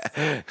 bless.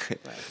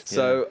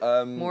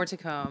 So more to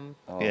come.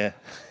 Oh, Yeah.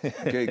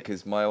 Good,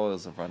 because my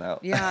oils have run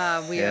out.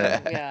 Yeah, we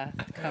are.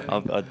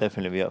 Coming. I'd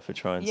definitely be up for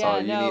trying. Yeah,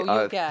 you no, need,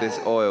 you'll get this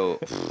oil.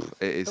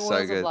 It is the so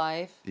oils good. of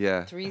life.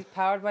 Yeah.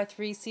 Powered by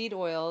 3 seed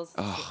oils.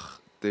 Oh,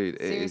 dude,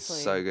 it is Seriously.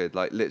 so good.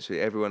 Like literally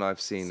everyone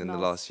I've seen in the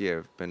Smells- last year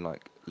have been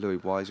like, Louis,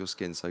 why is your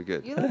skin so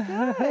good? You look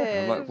good.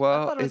 I'm like,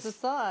 well, I thought it was the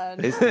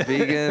sun. It's the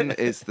vegan,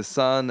 it's the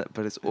sun,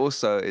 but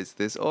it's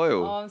this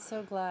oil. Oh, I'm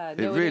so glad.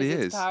 It really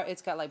is.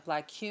 It's got like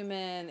black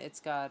cumin. It's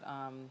got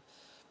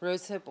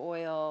rosehip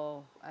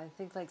oil. I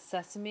think like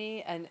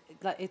sesame, and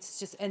like it's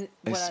just and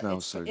It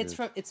smells so It's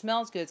good. it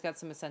smells good. It's got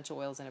some essential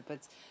oils in it, but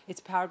it's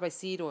powered by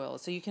seed oil.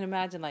 So you can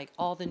imagine like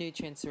all the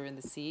nutrients are in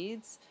the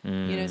seeds. So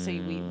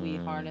we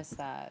harness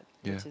that,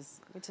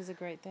 which is a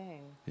great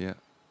thing. Yeah.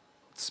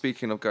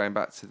 Speaking of going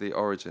back to the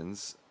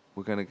origins,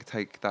 we're going to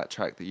take that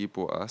track that you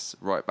brought us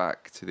right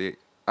back to the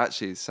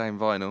actually same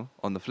vinyl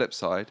on the flip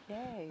side.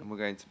 Yay. And we're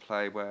going to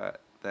play where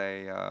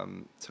they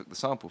took the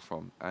sample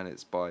from, and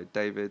it's by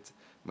David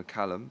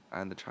McCallum,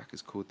 and the track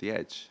is called The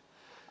Edge.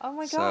 Oh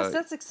my So- gosh,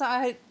 that's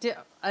exciting!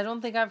 I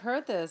don't think I've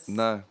heard this.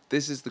 No,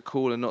 this is the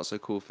cool and not so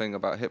cool thing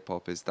about hip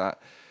hop is that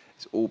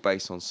it's all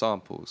based on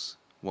samples.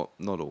 Well,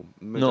 not all.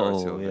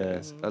 Majority of it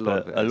is. A lot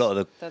of it. A is. lot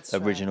of That's the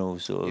right. original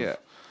sort of Yeah.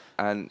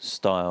 And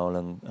style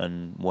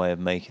and way of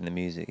making the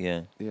music.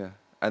 Yeah. yeah,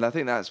 and I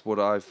think that's what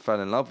I fell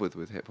in love with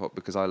hip hop,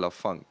 because I love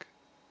funk,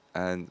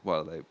 and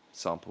well, they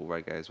sample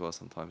reggae as well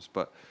sometimes,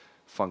 but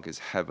funk is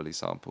heavily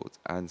sampled,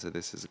 and so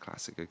this is a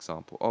classic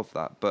example of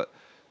that. But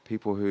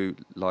people who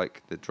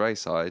like the Dre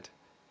side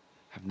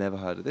have never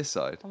heard of this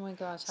side. Oh my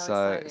gosh, how so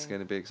exciting! it's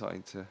going to be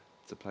exciting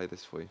to play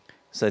this for you.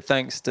 So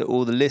thanks to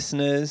all the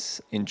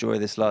listeners. Enjoy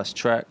this last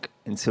track.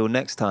 Until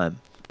next time.